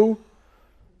 2,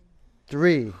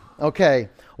 3. Okay.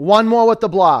 One more with the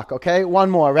block, okay? One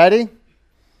more. Ready?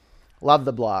 Love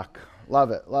the block.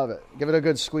 Love it. Love it. Give it a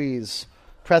good squeeze.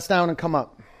 Press down and come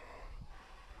up.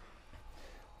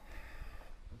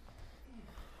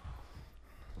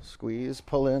 Squeeze,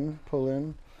 pull in, pull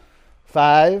in.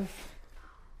 5,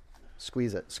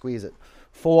 squeeze it, squeeze it.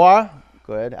 4,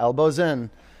 good, elbows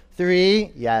in.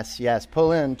 3, yes, yes,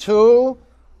 pull in. 2,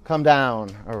 Come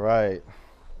down. All right.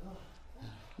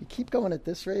 You keep going at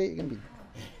this rate, you're going to be...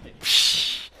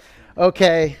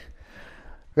 Okay.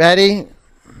 Ready?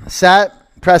 Set.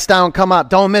 Press down, come up.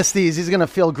 Don't miss these. These are going to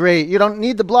feel great. You don't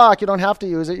need the block. You don't have to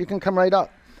use it. You can come right up.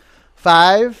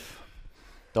 5.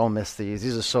 Don't miss these.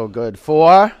 These are so good.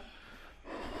 4.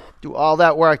 Do all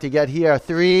that work to get here.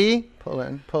 3. Pull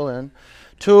in, pull in.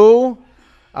 2.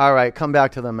 All right, come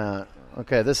back to the mat.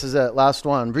 Okay, this is it. Last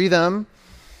one. Breathe in.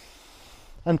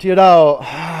 Empty it out.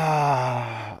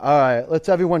 All right, let's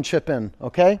everyone chip in,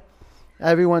 okay?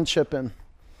 Everyone chip in.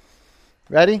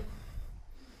 Ready?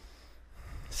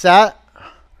 Set.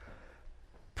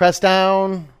 Press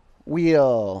down.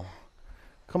 Wheel.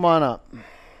 Come on up.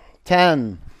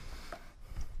 10.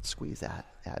 Squeeze that,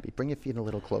 Abby. Bring your feet a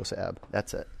little closer, Ab.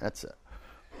 That's it. That's it.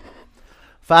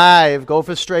 5. Go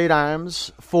for straight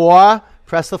arms. 4.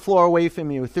 Press the floor away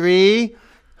from you. 3.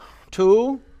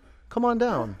 2. Come on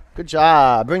down. Good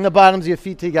job. Bring the bottoms of your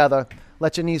feet together.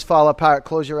 Let your knees fall apart.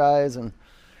 Close your eyes and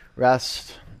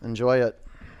rest. Enjoy it.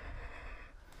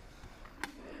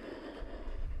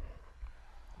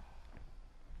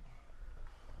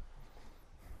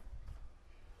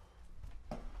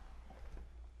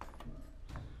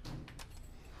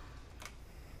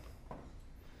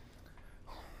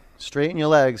 Straighten your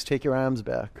legs. Take your arms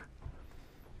back.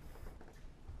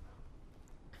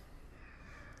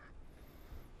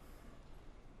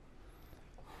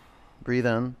 Breathe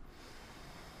in.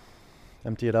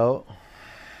 Empty it out.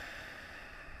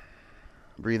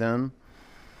 Breathe in.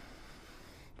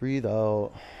 Breathe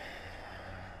out.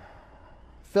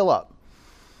 Fill up.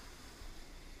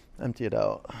 Empty it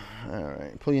out. All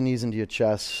right. Pull your knees into your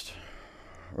chest.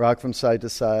 Rock from side to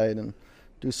side and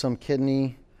do some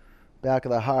kidney, back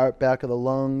of the heart, back of the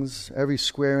lungs, every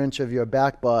square inch of your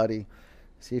back body.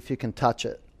 See if you can touch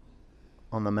it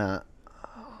on the mat.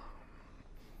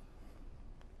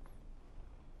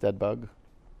 Dead bug.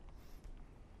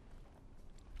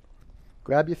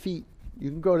 Grab your feet.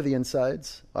 You can go to the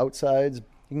insides, outsides.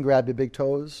 You can grab your big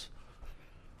toes.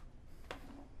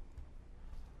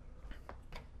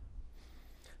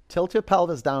 Tilt your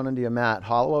pelvis down into your mat.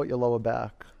 Hollow out your lower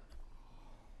back.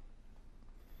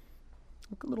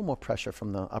 Look, a little more pressure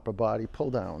from the upper body.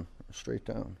 Pull down, straight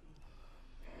down.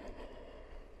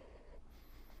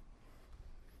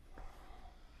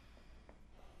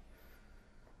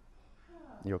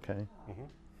 You okay?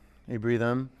 Mm-hmm. You breathe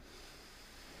in.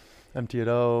 Empty it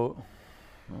out. All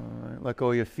right. Let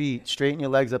go of your feet. Straighten your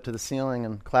legs up to the ceiling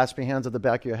and clasp your hands at the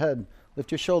back of your head.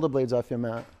 Lift your shoulder blades off your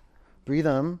mat. Breathe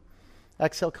in.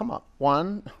 Exhale, come up.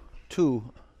 1,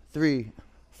 2, 3,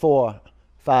 4,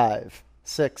 5,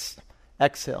 6.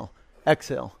 Exhale,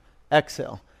 exhale,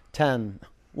 exhale. 10.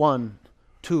 1,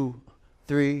 2,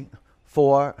 3,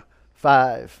 4,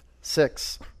 5,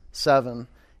 6, 7,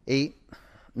 8,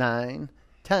 9,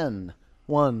 10.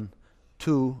 1,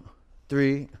 2,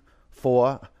 3,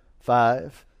 4,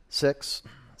 5, 6,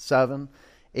 7,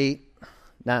 8,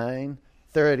 9,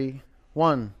 30.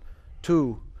 1,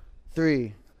 2,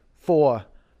 3, 4,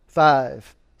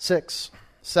 5, 6,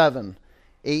 7,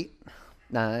 8,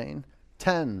 9,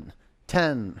 10.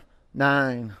 10,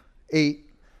 9, 8,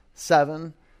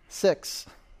 7, 6,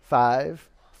 5,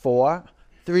 4,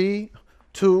 3,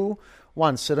 2,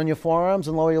 1. Sit on your forearms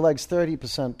and lower your legs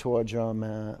 30% towards your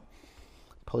mat.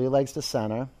 Pull your legs to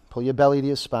center. Pull your belly to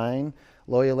your spine.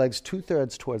 Lower your legs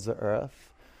 2/3 towards the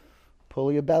earth.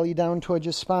 Pull your belly down towards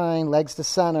your spine. Legs to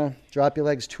center. Drop your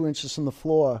legs 2 inches from the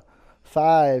floor.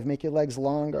 5. Make your legs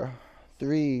longer.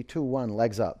 3, 2, 1.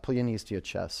 Legs up. Pull your knees to your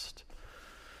chest.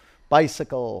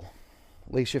 Bicycle.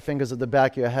 Lace your fingers at the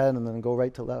back of your head and then go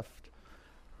right to left.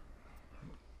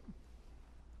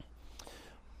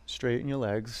 Straighten your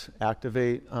legs.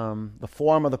 Activate the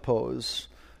form of the pose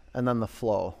and then the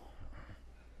flow.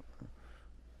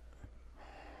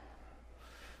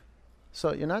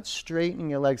 So you're not straightening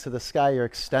your legs to the sky. You're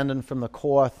extending from the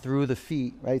core through the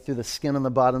feet, right through the skin on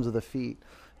the bottoms of the feet.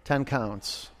 10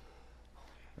 counts.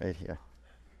 Right here.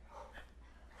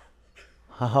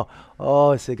 Oh,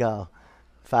 Sigal.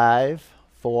 5,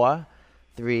 4,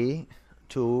 3,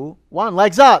 2, 1.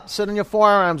 Legs up. Sit on your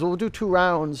forearms. We'll do 2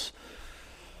 rounds.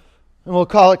 And we'll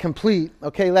call it complete.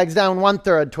 Okay, legs down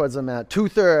 1/3 towards the mat.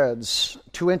 2/3.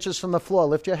 2 inches from the floor.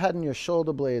 Lift your head and your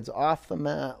shoulder blades off the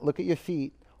mat. Look at your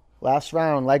feet. Last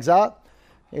round. Legs up.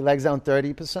 Okay, legs down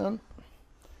 30%.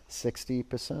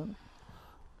 60%.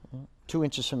 2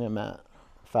 inches from your mat.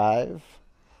 5,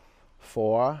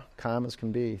 4. Calm as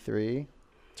can be. 3,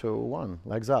 2, 1.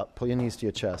 Legs up. Pull your knees to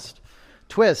your chest.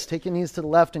 Twist. Take your knees to the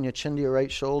left and your chin to your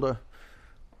right shoulder.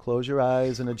 Close your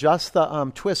eyes and adjust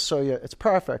the twist so it's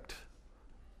perfect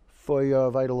for your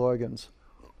vital organs.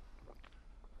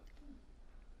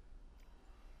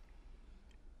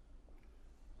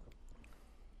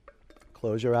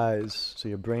 Close your eyes so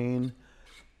your brain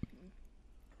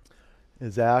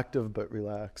is active but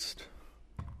relaxed.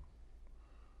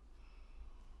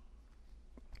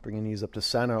 Bring your knees up to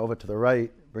center, over to the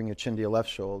right. Bring your chin to your left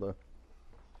shoulder.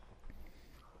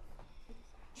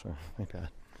 Sorry, my bad.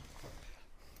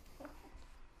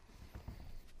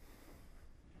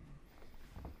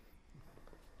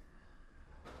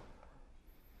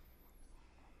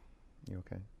 You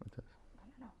okay with this? I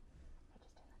don't know. I just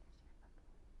didn't understand.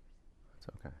 It's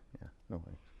okay. Yeah, no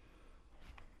worries.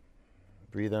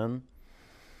 Breathe in.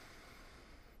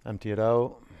 Empty it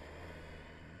out.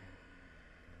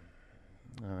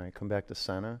 All right, come back to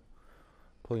center.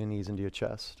 Pull your knees into your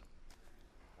chest.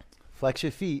 Flex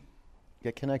your feet.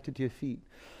 Get connected to your feet.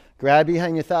 Grab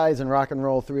behind your thighs and rock and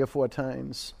roll 3 or 4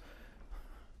 times.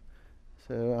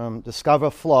 So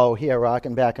discover flow here,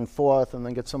 rocking back and forth, and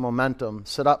then get some momentum.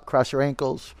 Sit up, cross your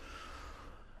ankles.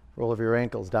 Roll over your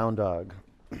ankles, down dog.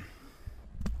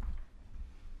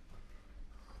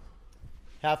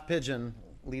 Half pigeon,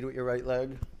 lead with your right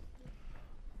leg.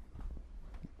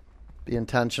 Be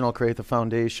intentional, create the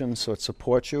foundation so it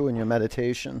supports you in your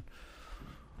meditation.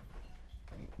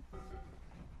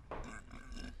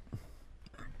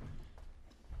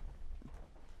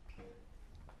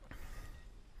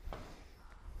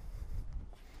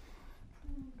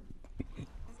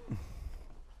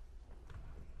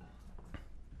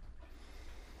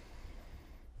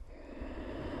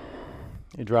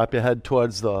 You drop your head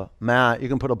towards the mat. You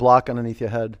can put a block underneath your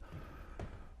head.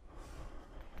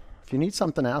 If you need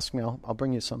something, ask me. I'll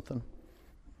bring you something.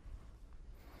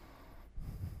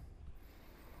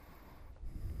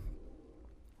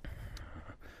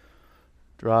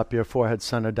 Drop your forehead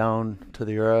center down to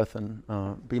the earth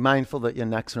and be mindful that your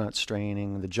neck's not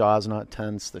straining, the jaw's not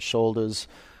tense, the shoulders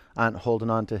aren't holding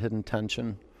on to hidden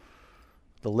tension.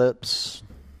 The lips.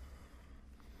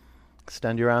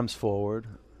 Extend your arms forward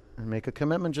and make a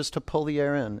commitment just to pull the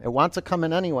air in. It wants to come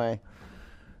in anyway.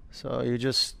 So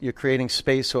you're creating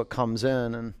space so it comes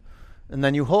in, and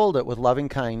then you hold it with loving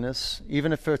kindness,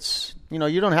 even if it's, you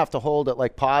don't have to hold it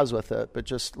like pause with it, but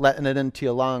just letting it into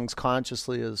your lungs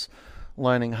consciously is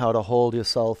learning how to hold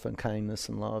yourself in kindness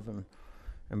and love and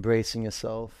embracing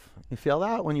yourself. You feel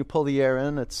that when you pull the air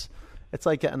in, it's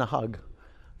like getting a hug.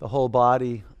 The whole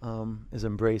body is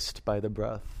embraced by the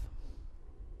breath.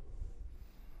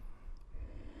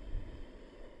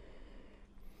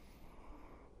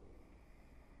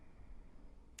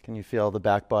 Can you feel the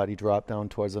back body drop down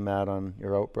towards the mat on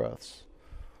your out breaths?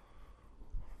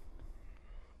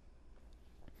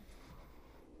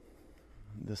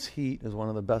 This heat is one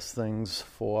of the best things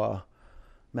for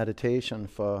meditation,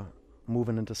 for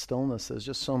moving into stillness. There's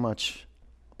just so much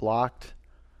blocked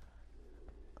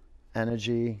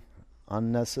energy,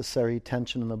 unnecessary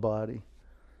tension in the body.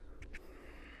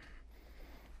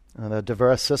 And a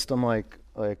diverse system like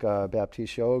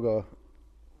Baptiste Yoga,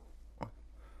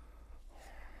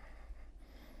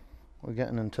 we're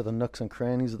getting into the nooks and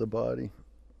crannies of the body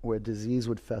where disease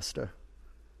would fester.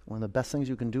 One of the best things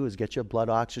you can do is get your blood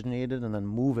oxygenated and then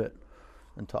move it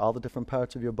into all the different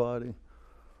parts of your body.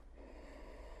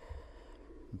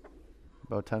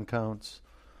 About 10 counts.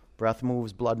 Breath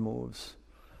moves, blood moves.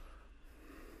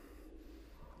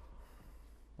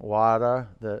 Water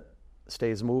that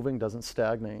stays moving doesn't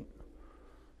stagnate.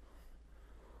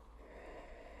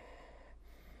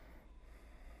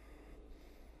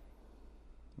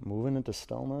 Moving into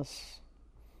stillness,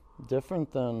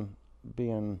 different than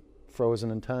being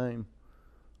frozen in time.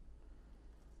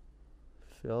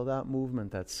 Feel that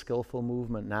movement, that skillful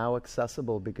movement, now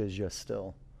accessible because you're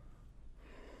still.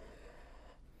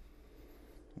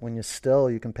 When you're still,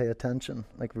 you can pay attention,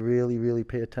 like really, really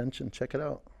pay attention. Check it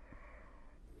out.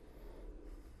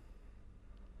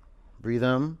 Breathe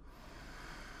in.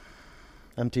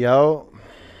 Empty out.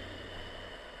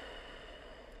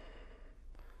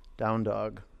 Down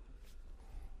dog.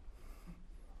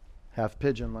 Half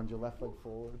pigeon, lunge your left leg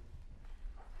forward.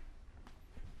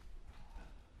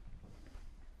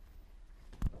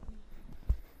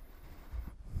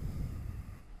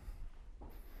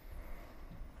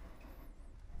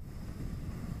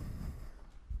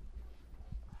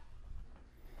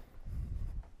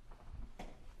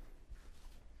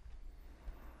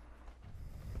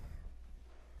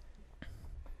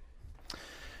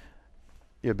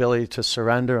 Your ability to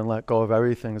surrender and let go of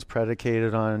everything is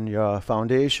predicated on your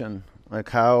foundation, like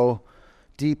how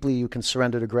deeply you can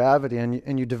surrender to gravity.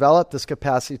 And you develop this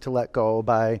capacity to let go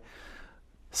by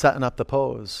setting up the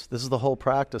pose. This is the whole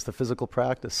practice, the physical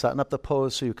practice, setting up the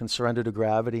pose so you can surrender to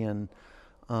gravity and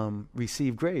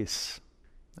receive grace.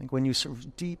 Like when you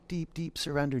deep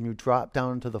surrender and you drop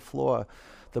down to the floor,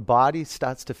 the body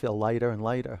starts to feel lighter and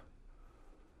lighter.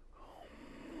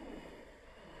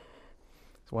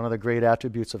 So one of the great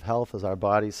attributes of health is our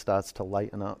body starts to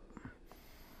lighten up.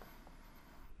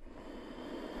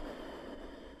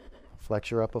 Flex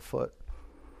your upper foot.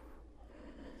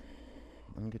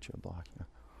 Let me get you a block here.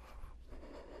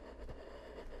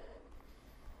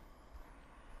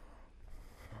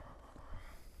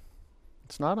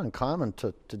 It's not uncommon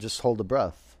to just hold the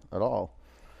breath at all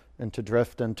and to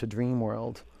drift into dream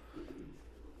world.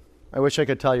 I wish I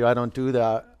could tell you I don't do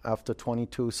that after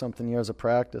 22 something years of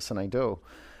practice, and I do.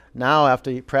 Now after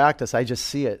you practice, I just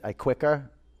see it. I quicker.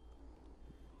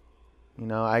 You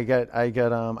know,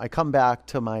 I come back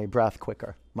to my breath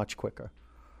quicker, much quicker.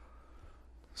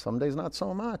 Some days not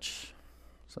so much.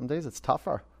 Some days it's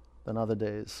tougher than other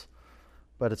days.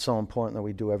 But it's so important that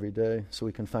we do every day so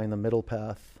we can find the middle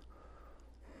path.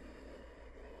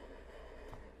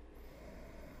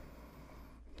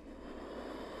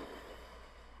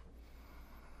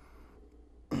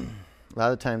 A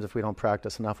lot of times if we don't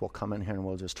practice enough, we'll come in here and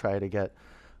we'll just try to get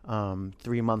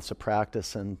 3 months of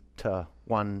practice into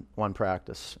one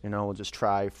practice. You know, we'll just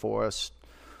try, force.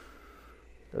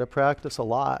 You got to practice a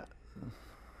lot. You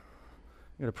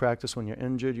got to practice when you're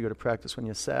injured. You got to practice when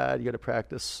you're sad. You got to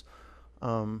practice,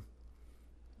 well,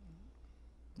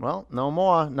 no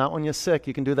more. Not when you're sick.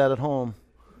 You can do that at home.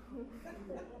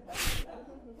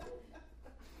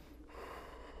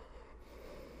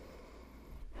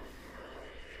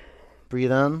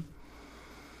 Breathe in.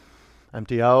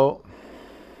 Empty out.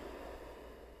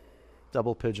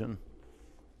 Double pigeon.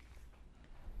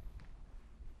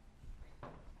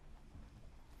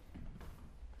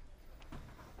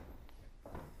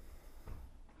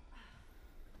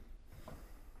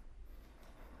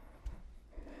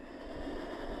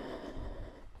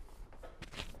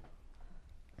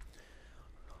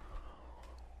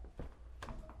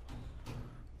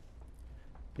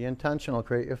 Be intentional.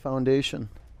 Create your foundation.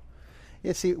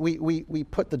 You see, we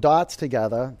put the dots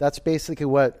together. That's basically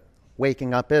what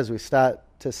waking up is. We start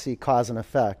to see cause and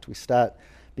effect. We start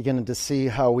beginning to see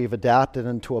how we've adapted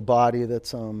into a body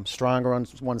that's stronger on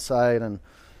one side and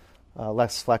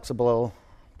less flexible,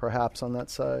 perhaps, on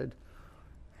that side.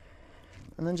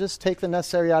 And then just take the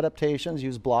necessary adaptations,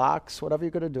 use blocks, whatever you're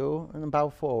going to do, and then bow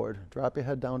forward. Drop your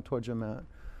head down towards your mat.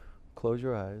 Close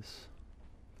your eyes.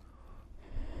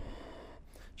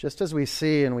 Just as we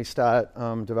see and we start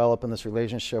developing this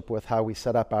relationship with how we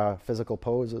set up our physical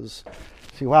poses,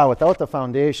 see, wow, without the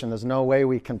foundation, there's no way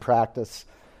we can practice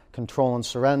control and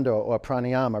surrender or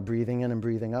pranayama, breathing in and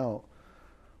breathing out.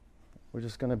 We're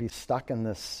just going to be stuck in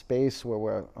this space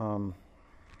where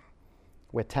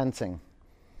we're tensing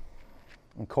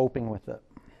and coping with it.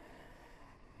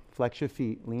 Flex your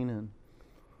feet, lean in.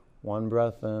 One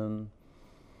breath in,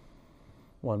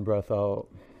 one breath out.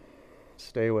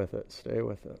 Stay with it, stay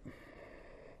with it.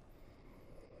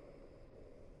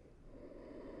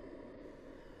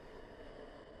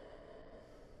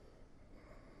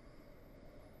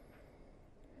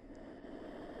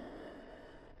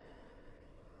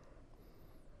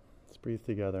 Let's breathe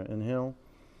together. Inhale.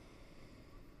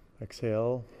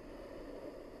 Exhale.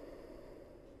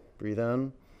 Breathe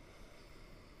in.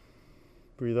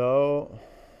 Breathe out.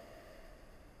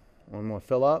 One more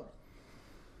fill up.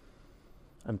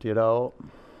 Empty it out.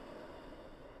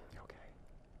 Okay.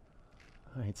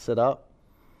 All right, sit up.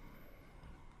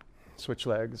 Switch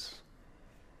legs.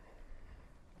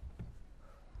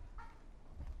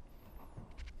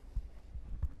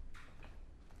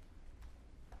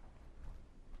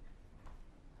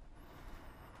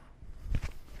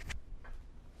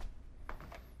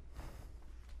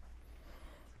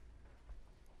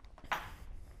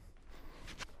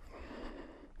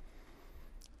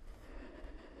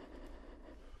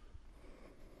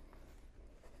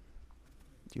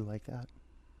 Do you like that?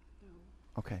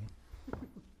 No. Okay.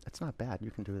 That's not bad.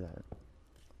 You can do that.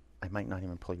 I might not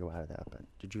even pull you out of that, but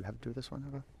did you have to do this one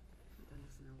ever? I've done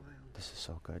this in a while. This is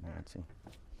so good, Nancy.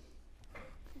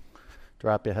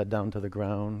 Drop your head down to the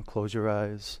ground, close your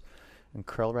eyes, and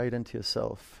curl right into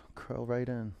yourself. Curl right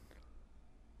in.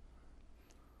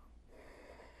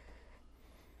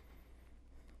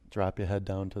 Drop your head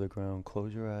down to the ground,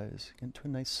 close your eyes. Get into a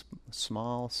nice,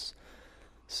 small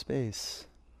space.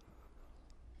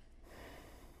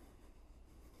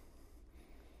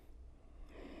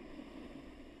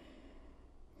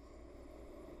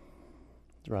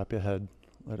 Drop your head.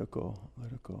 Let it go.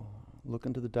 Let it go. Look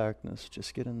into the darkness.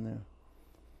 Just get in there.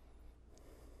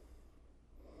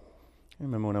 I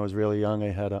remember when I was really young, I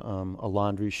had a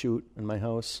laundry chute in my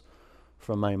house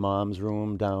from my mom's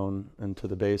room down into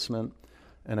the basement.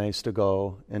 And I used to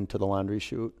go into the laundry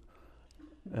chute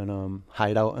and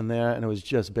hide out in there. And it was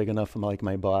just big enough for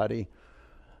my body.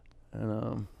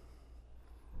 And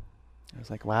I was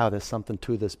like, wow, there's something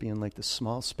to this being like this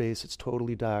small space. It's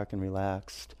totally dark and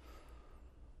relaxed.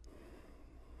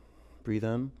 Breathe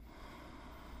in.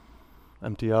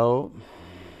 Empty out.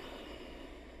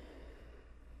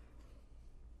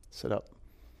 Sit up.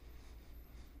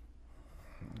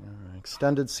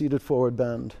 Extended seated forward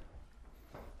bend.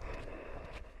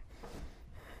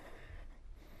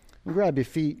 And grab your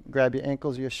feet, grab your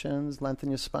ankles, your shins, lengthen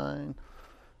your spine,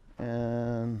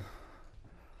 and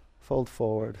fold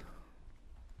forward.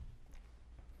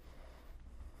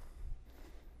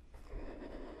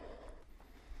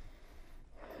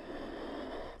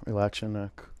 Relax your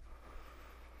neck.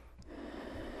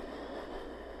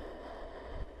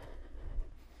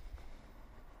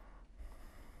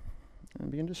 And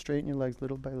begin to straighten your legs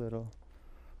little by little.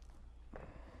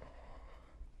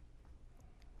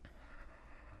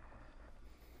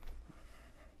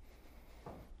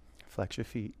 Flex your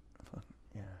feet.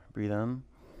 Yeah. Breathe in.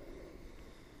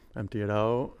 Empty it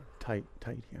out. Tight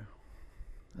here.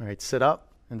 All right, sit up.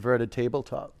 Inverted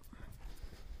tabletop.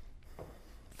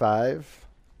 5,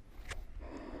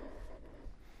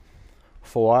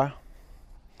 4.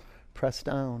 Press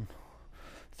down.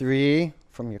 3,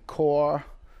 from your core.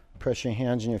 Press your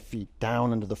hands and your feet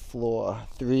down into the floor.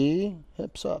 3,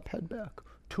 hips up, head back.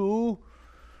 2,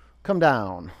 come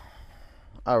down.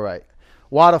 All right.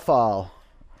 Waterfall.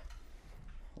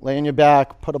 Lay on your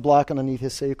back, put a block underneath your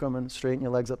sacrum, and straighten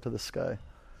your legs up to the sky.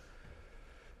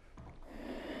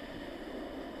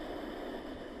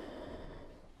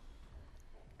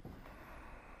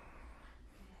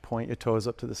 Point your toes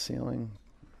up to the ceiling.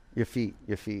 Your feet.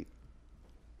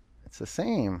 It's the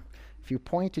same. If you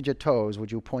pointed your toes,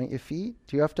 would you point your feet?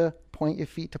 Do you have to point your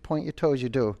feet to point your toes? You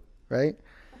do, right?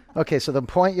 Okay, so then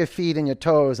point your feet and your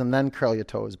toes and then curl your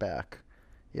toes back.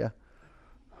 Yeah?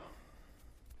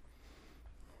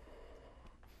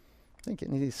 I think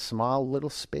in these small little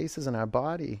spaces in our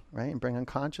body, right, and bringing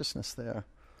consciousness there.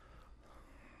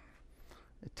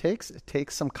 It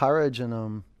takes some courage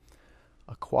and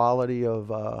a quality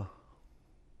of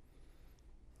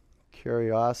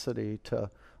curiosity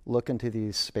to look into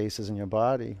these spaces in your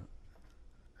body.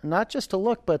 Not just to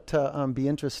look, but to be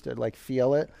interested, like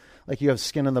feel it. Like you have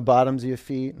skin on the bottoms of your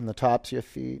feet and the tops of your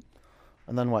feet.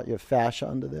 And then what? You have fascia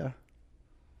under there.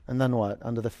 And then what?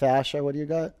 Under the fascia, what do you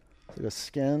got? So you have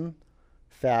skin,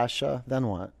 fascia, then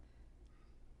what?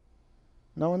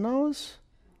 No one knows?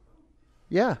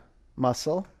 Yeah,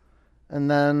 muscle. And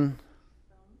then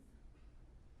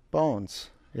bones.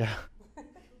 Yeah,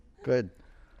 good.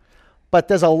 But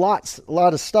there's a lot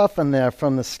of stuff in there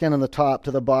from the skin on the top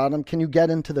to the bottom. Can you get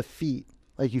into the feet?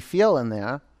 Like you feel in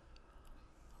there.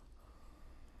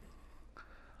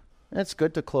 It's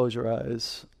good to close your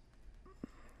eyes.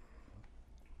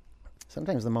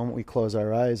 Sometimes the moment we close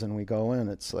our eyes and we go in,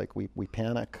 it's like we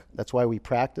panic. That's why we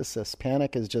practice this.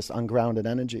 Panic is just ungrounded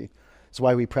energy. It's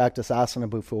why we practice asana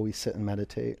before we sit and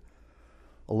meditate.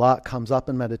 A lot comes up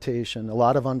in meditation, a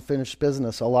lot of unfinished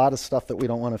business, a lot of stuff that we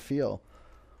don't want to feel.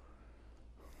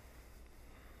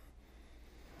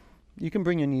 You can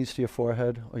bring your knees to your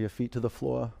forehead or your feet to the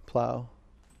floor, plow.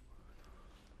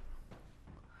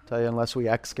 Tell you, unless we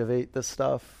excavate this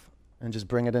stuff and just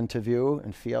bring it into view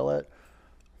and feel it,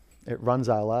 it runs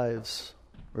our lives,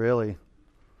 really.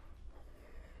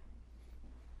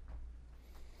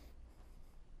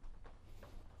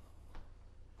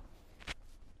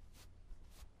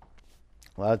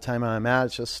 A lot of time I'm at,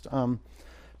 it's just time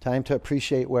to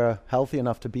appreciate we're healthy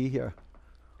enough to be here.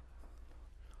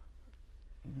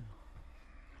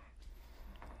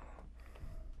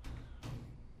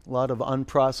 A lot of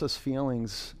unprocessed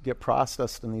feelings get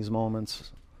processed in these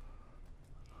moments.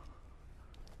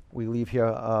 We leave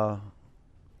here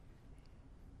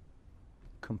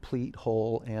complete,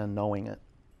 whole, and knowing it.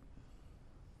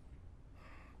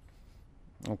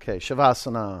 Okay,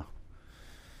 Shavasana.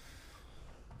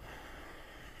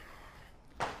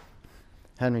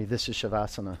 Henry, this is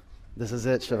Shavasana. This is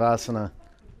it, Shavasana.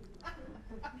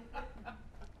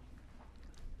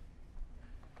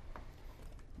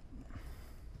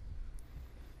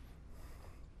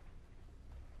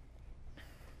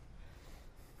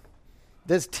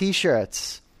 There's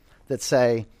t-shirts that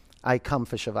say, I come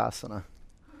for Shavasana.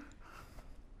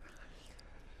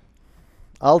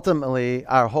 Ultimately,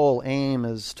 our whole aim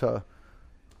is to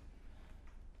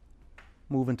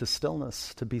move into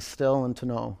stillness, to be still and to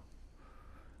know.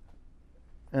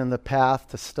 And the path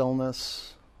to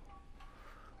stillness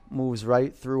moves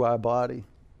right through our body.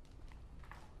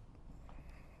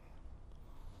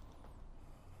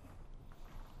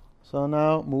 So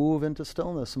now move into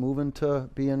stillness, move into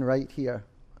being right here.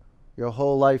 Your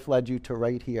whole life led you to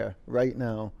right here, right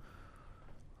now.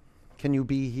 Can you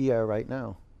be here right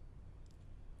now?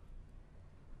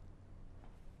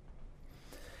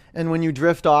 And when you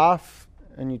drift off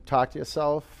and you talk to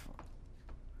yourself,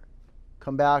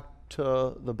 come back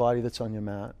to the body that's on your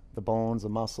mat, the bones, the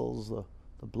muscles, the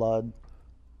blood,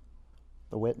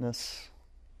 the witness.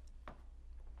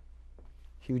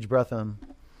 Huge breath in.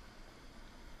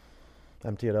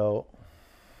 Empty it out.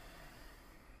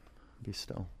 Be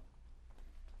still.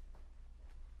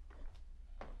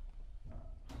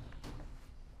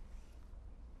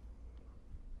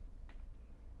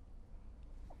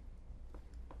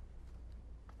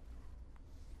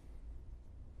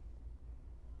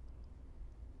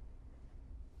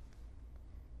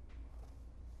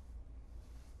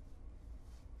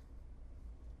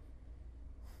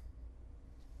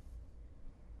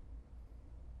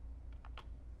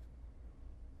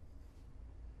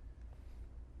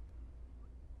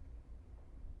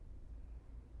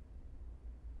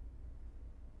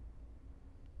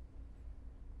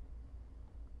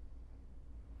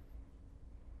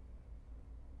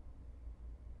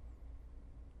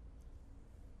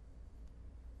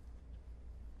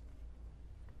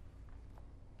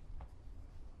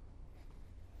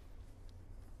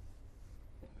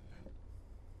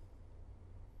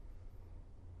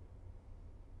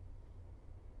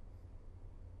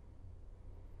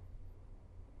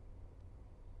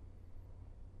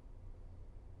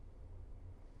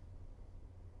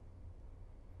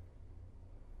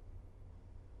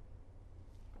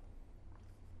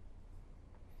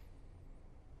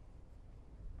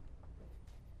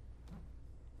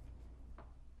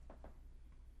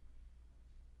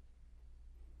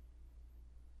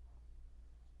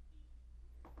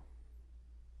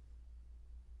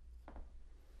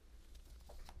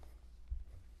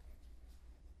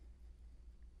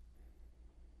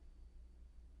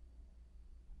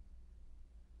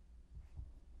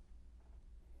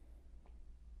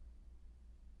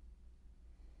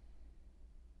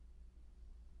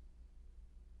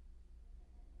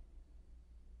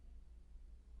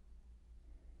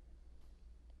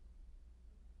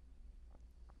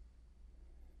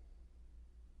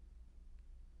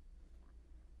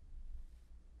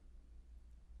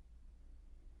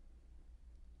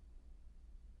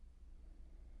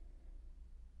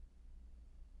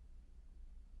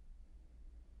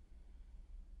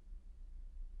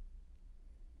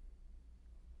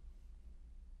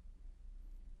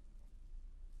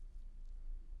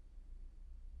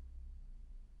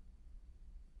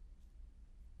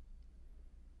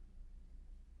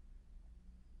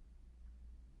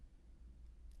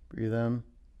 Breathe in.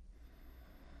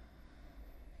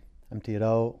 Empty it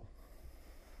out.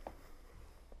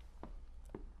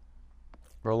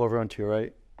 Roll over onto your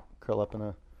right. Curl up in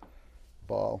a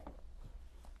ball.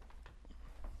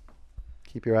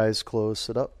 Keep your eyes closed.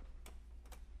 Sit up.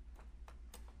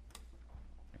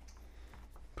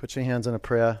 Put your hands in a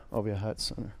prayer over your heart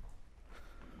center.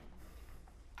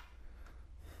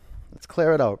 Let's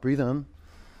clear it out. Breathe in.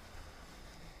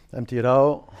 Empty it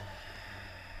out.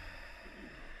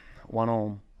 One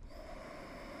Om.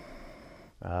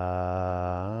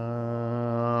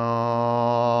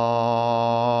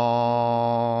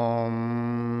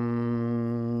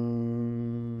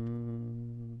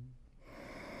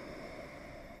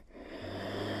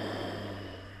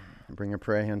 Bring your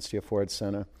prayer hands to your forehead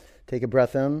center. Take a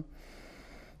breath in.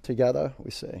 Together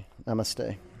we say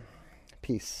Namaste.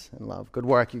 Peace and love. Good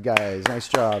work, you guys. Nice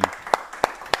job.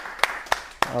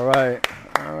 All right.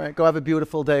 Go have a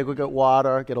beautiful day. Go get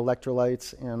water, get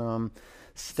electrolytes, and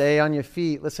stay on your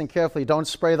feet. Listen carefully. Don't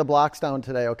spray the blocks down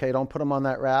today, okay? Don't put them on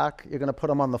that rack. You're going to put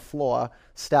them on the floor,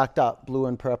 stacked up, blue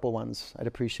and purple ones. I'd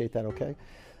appreciate that, okay?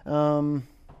 You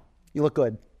look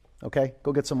good, okay?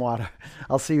 Go get some water.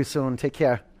 I'll see you soon. Take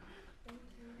care.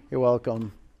 You're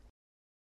welcome.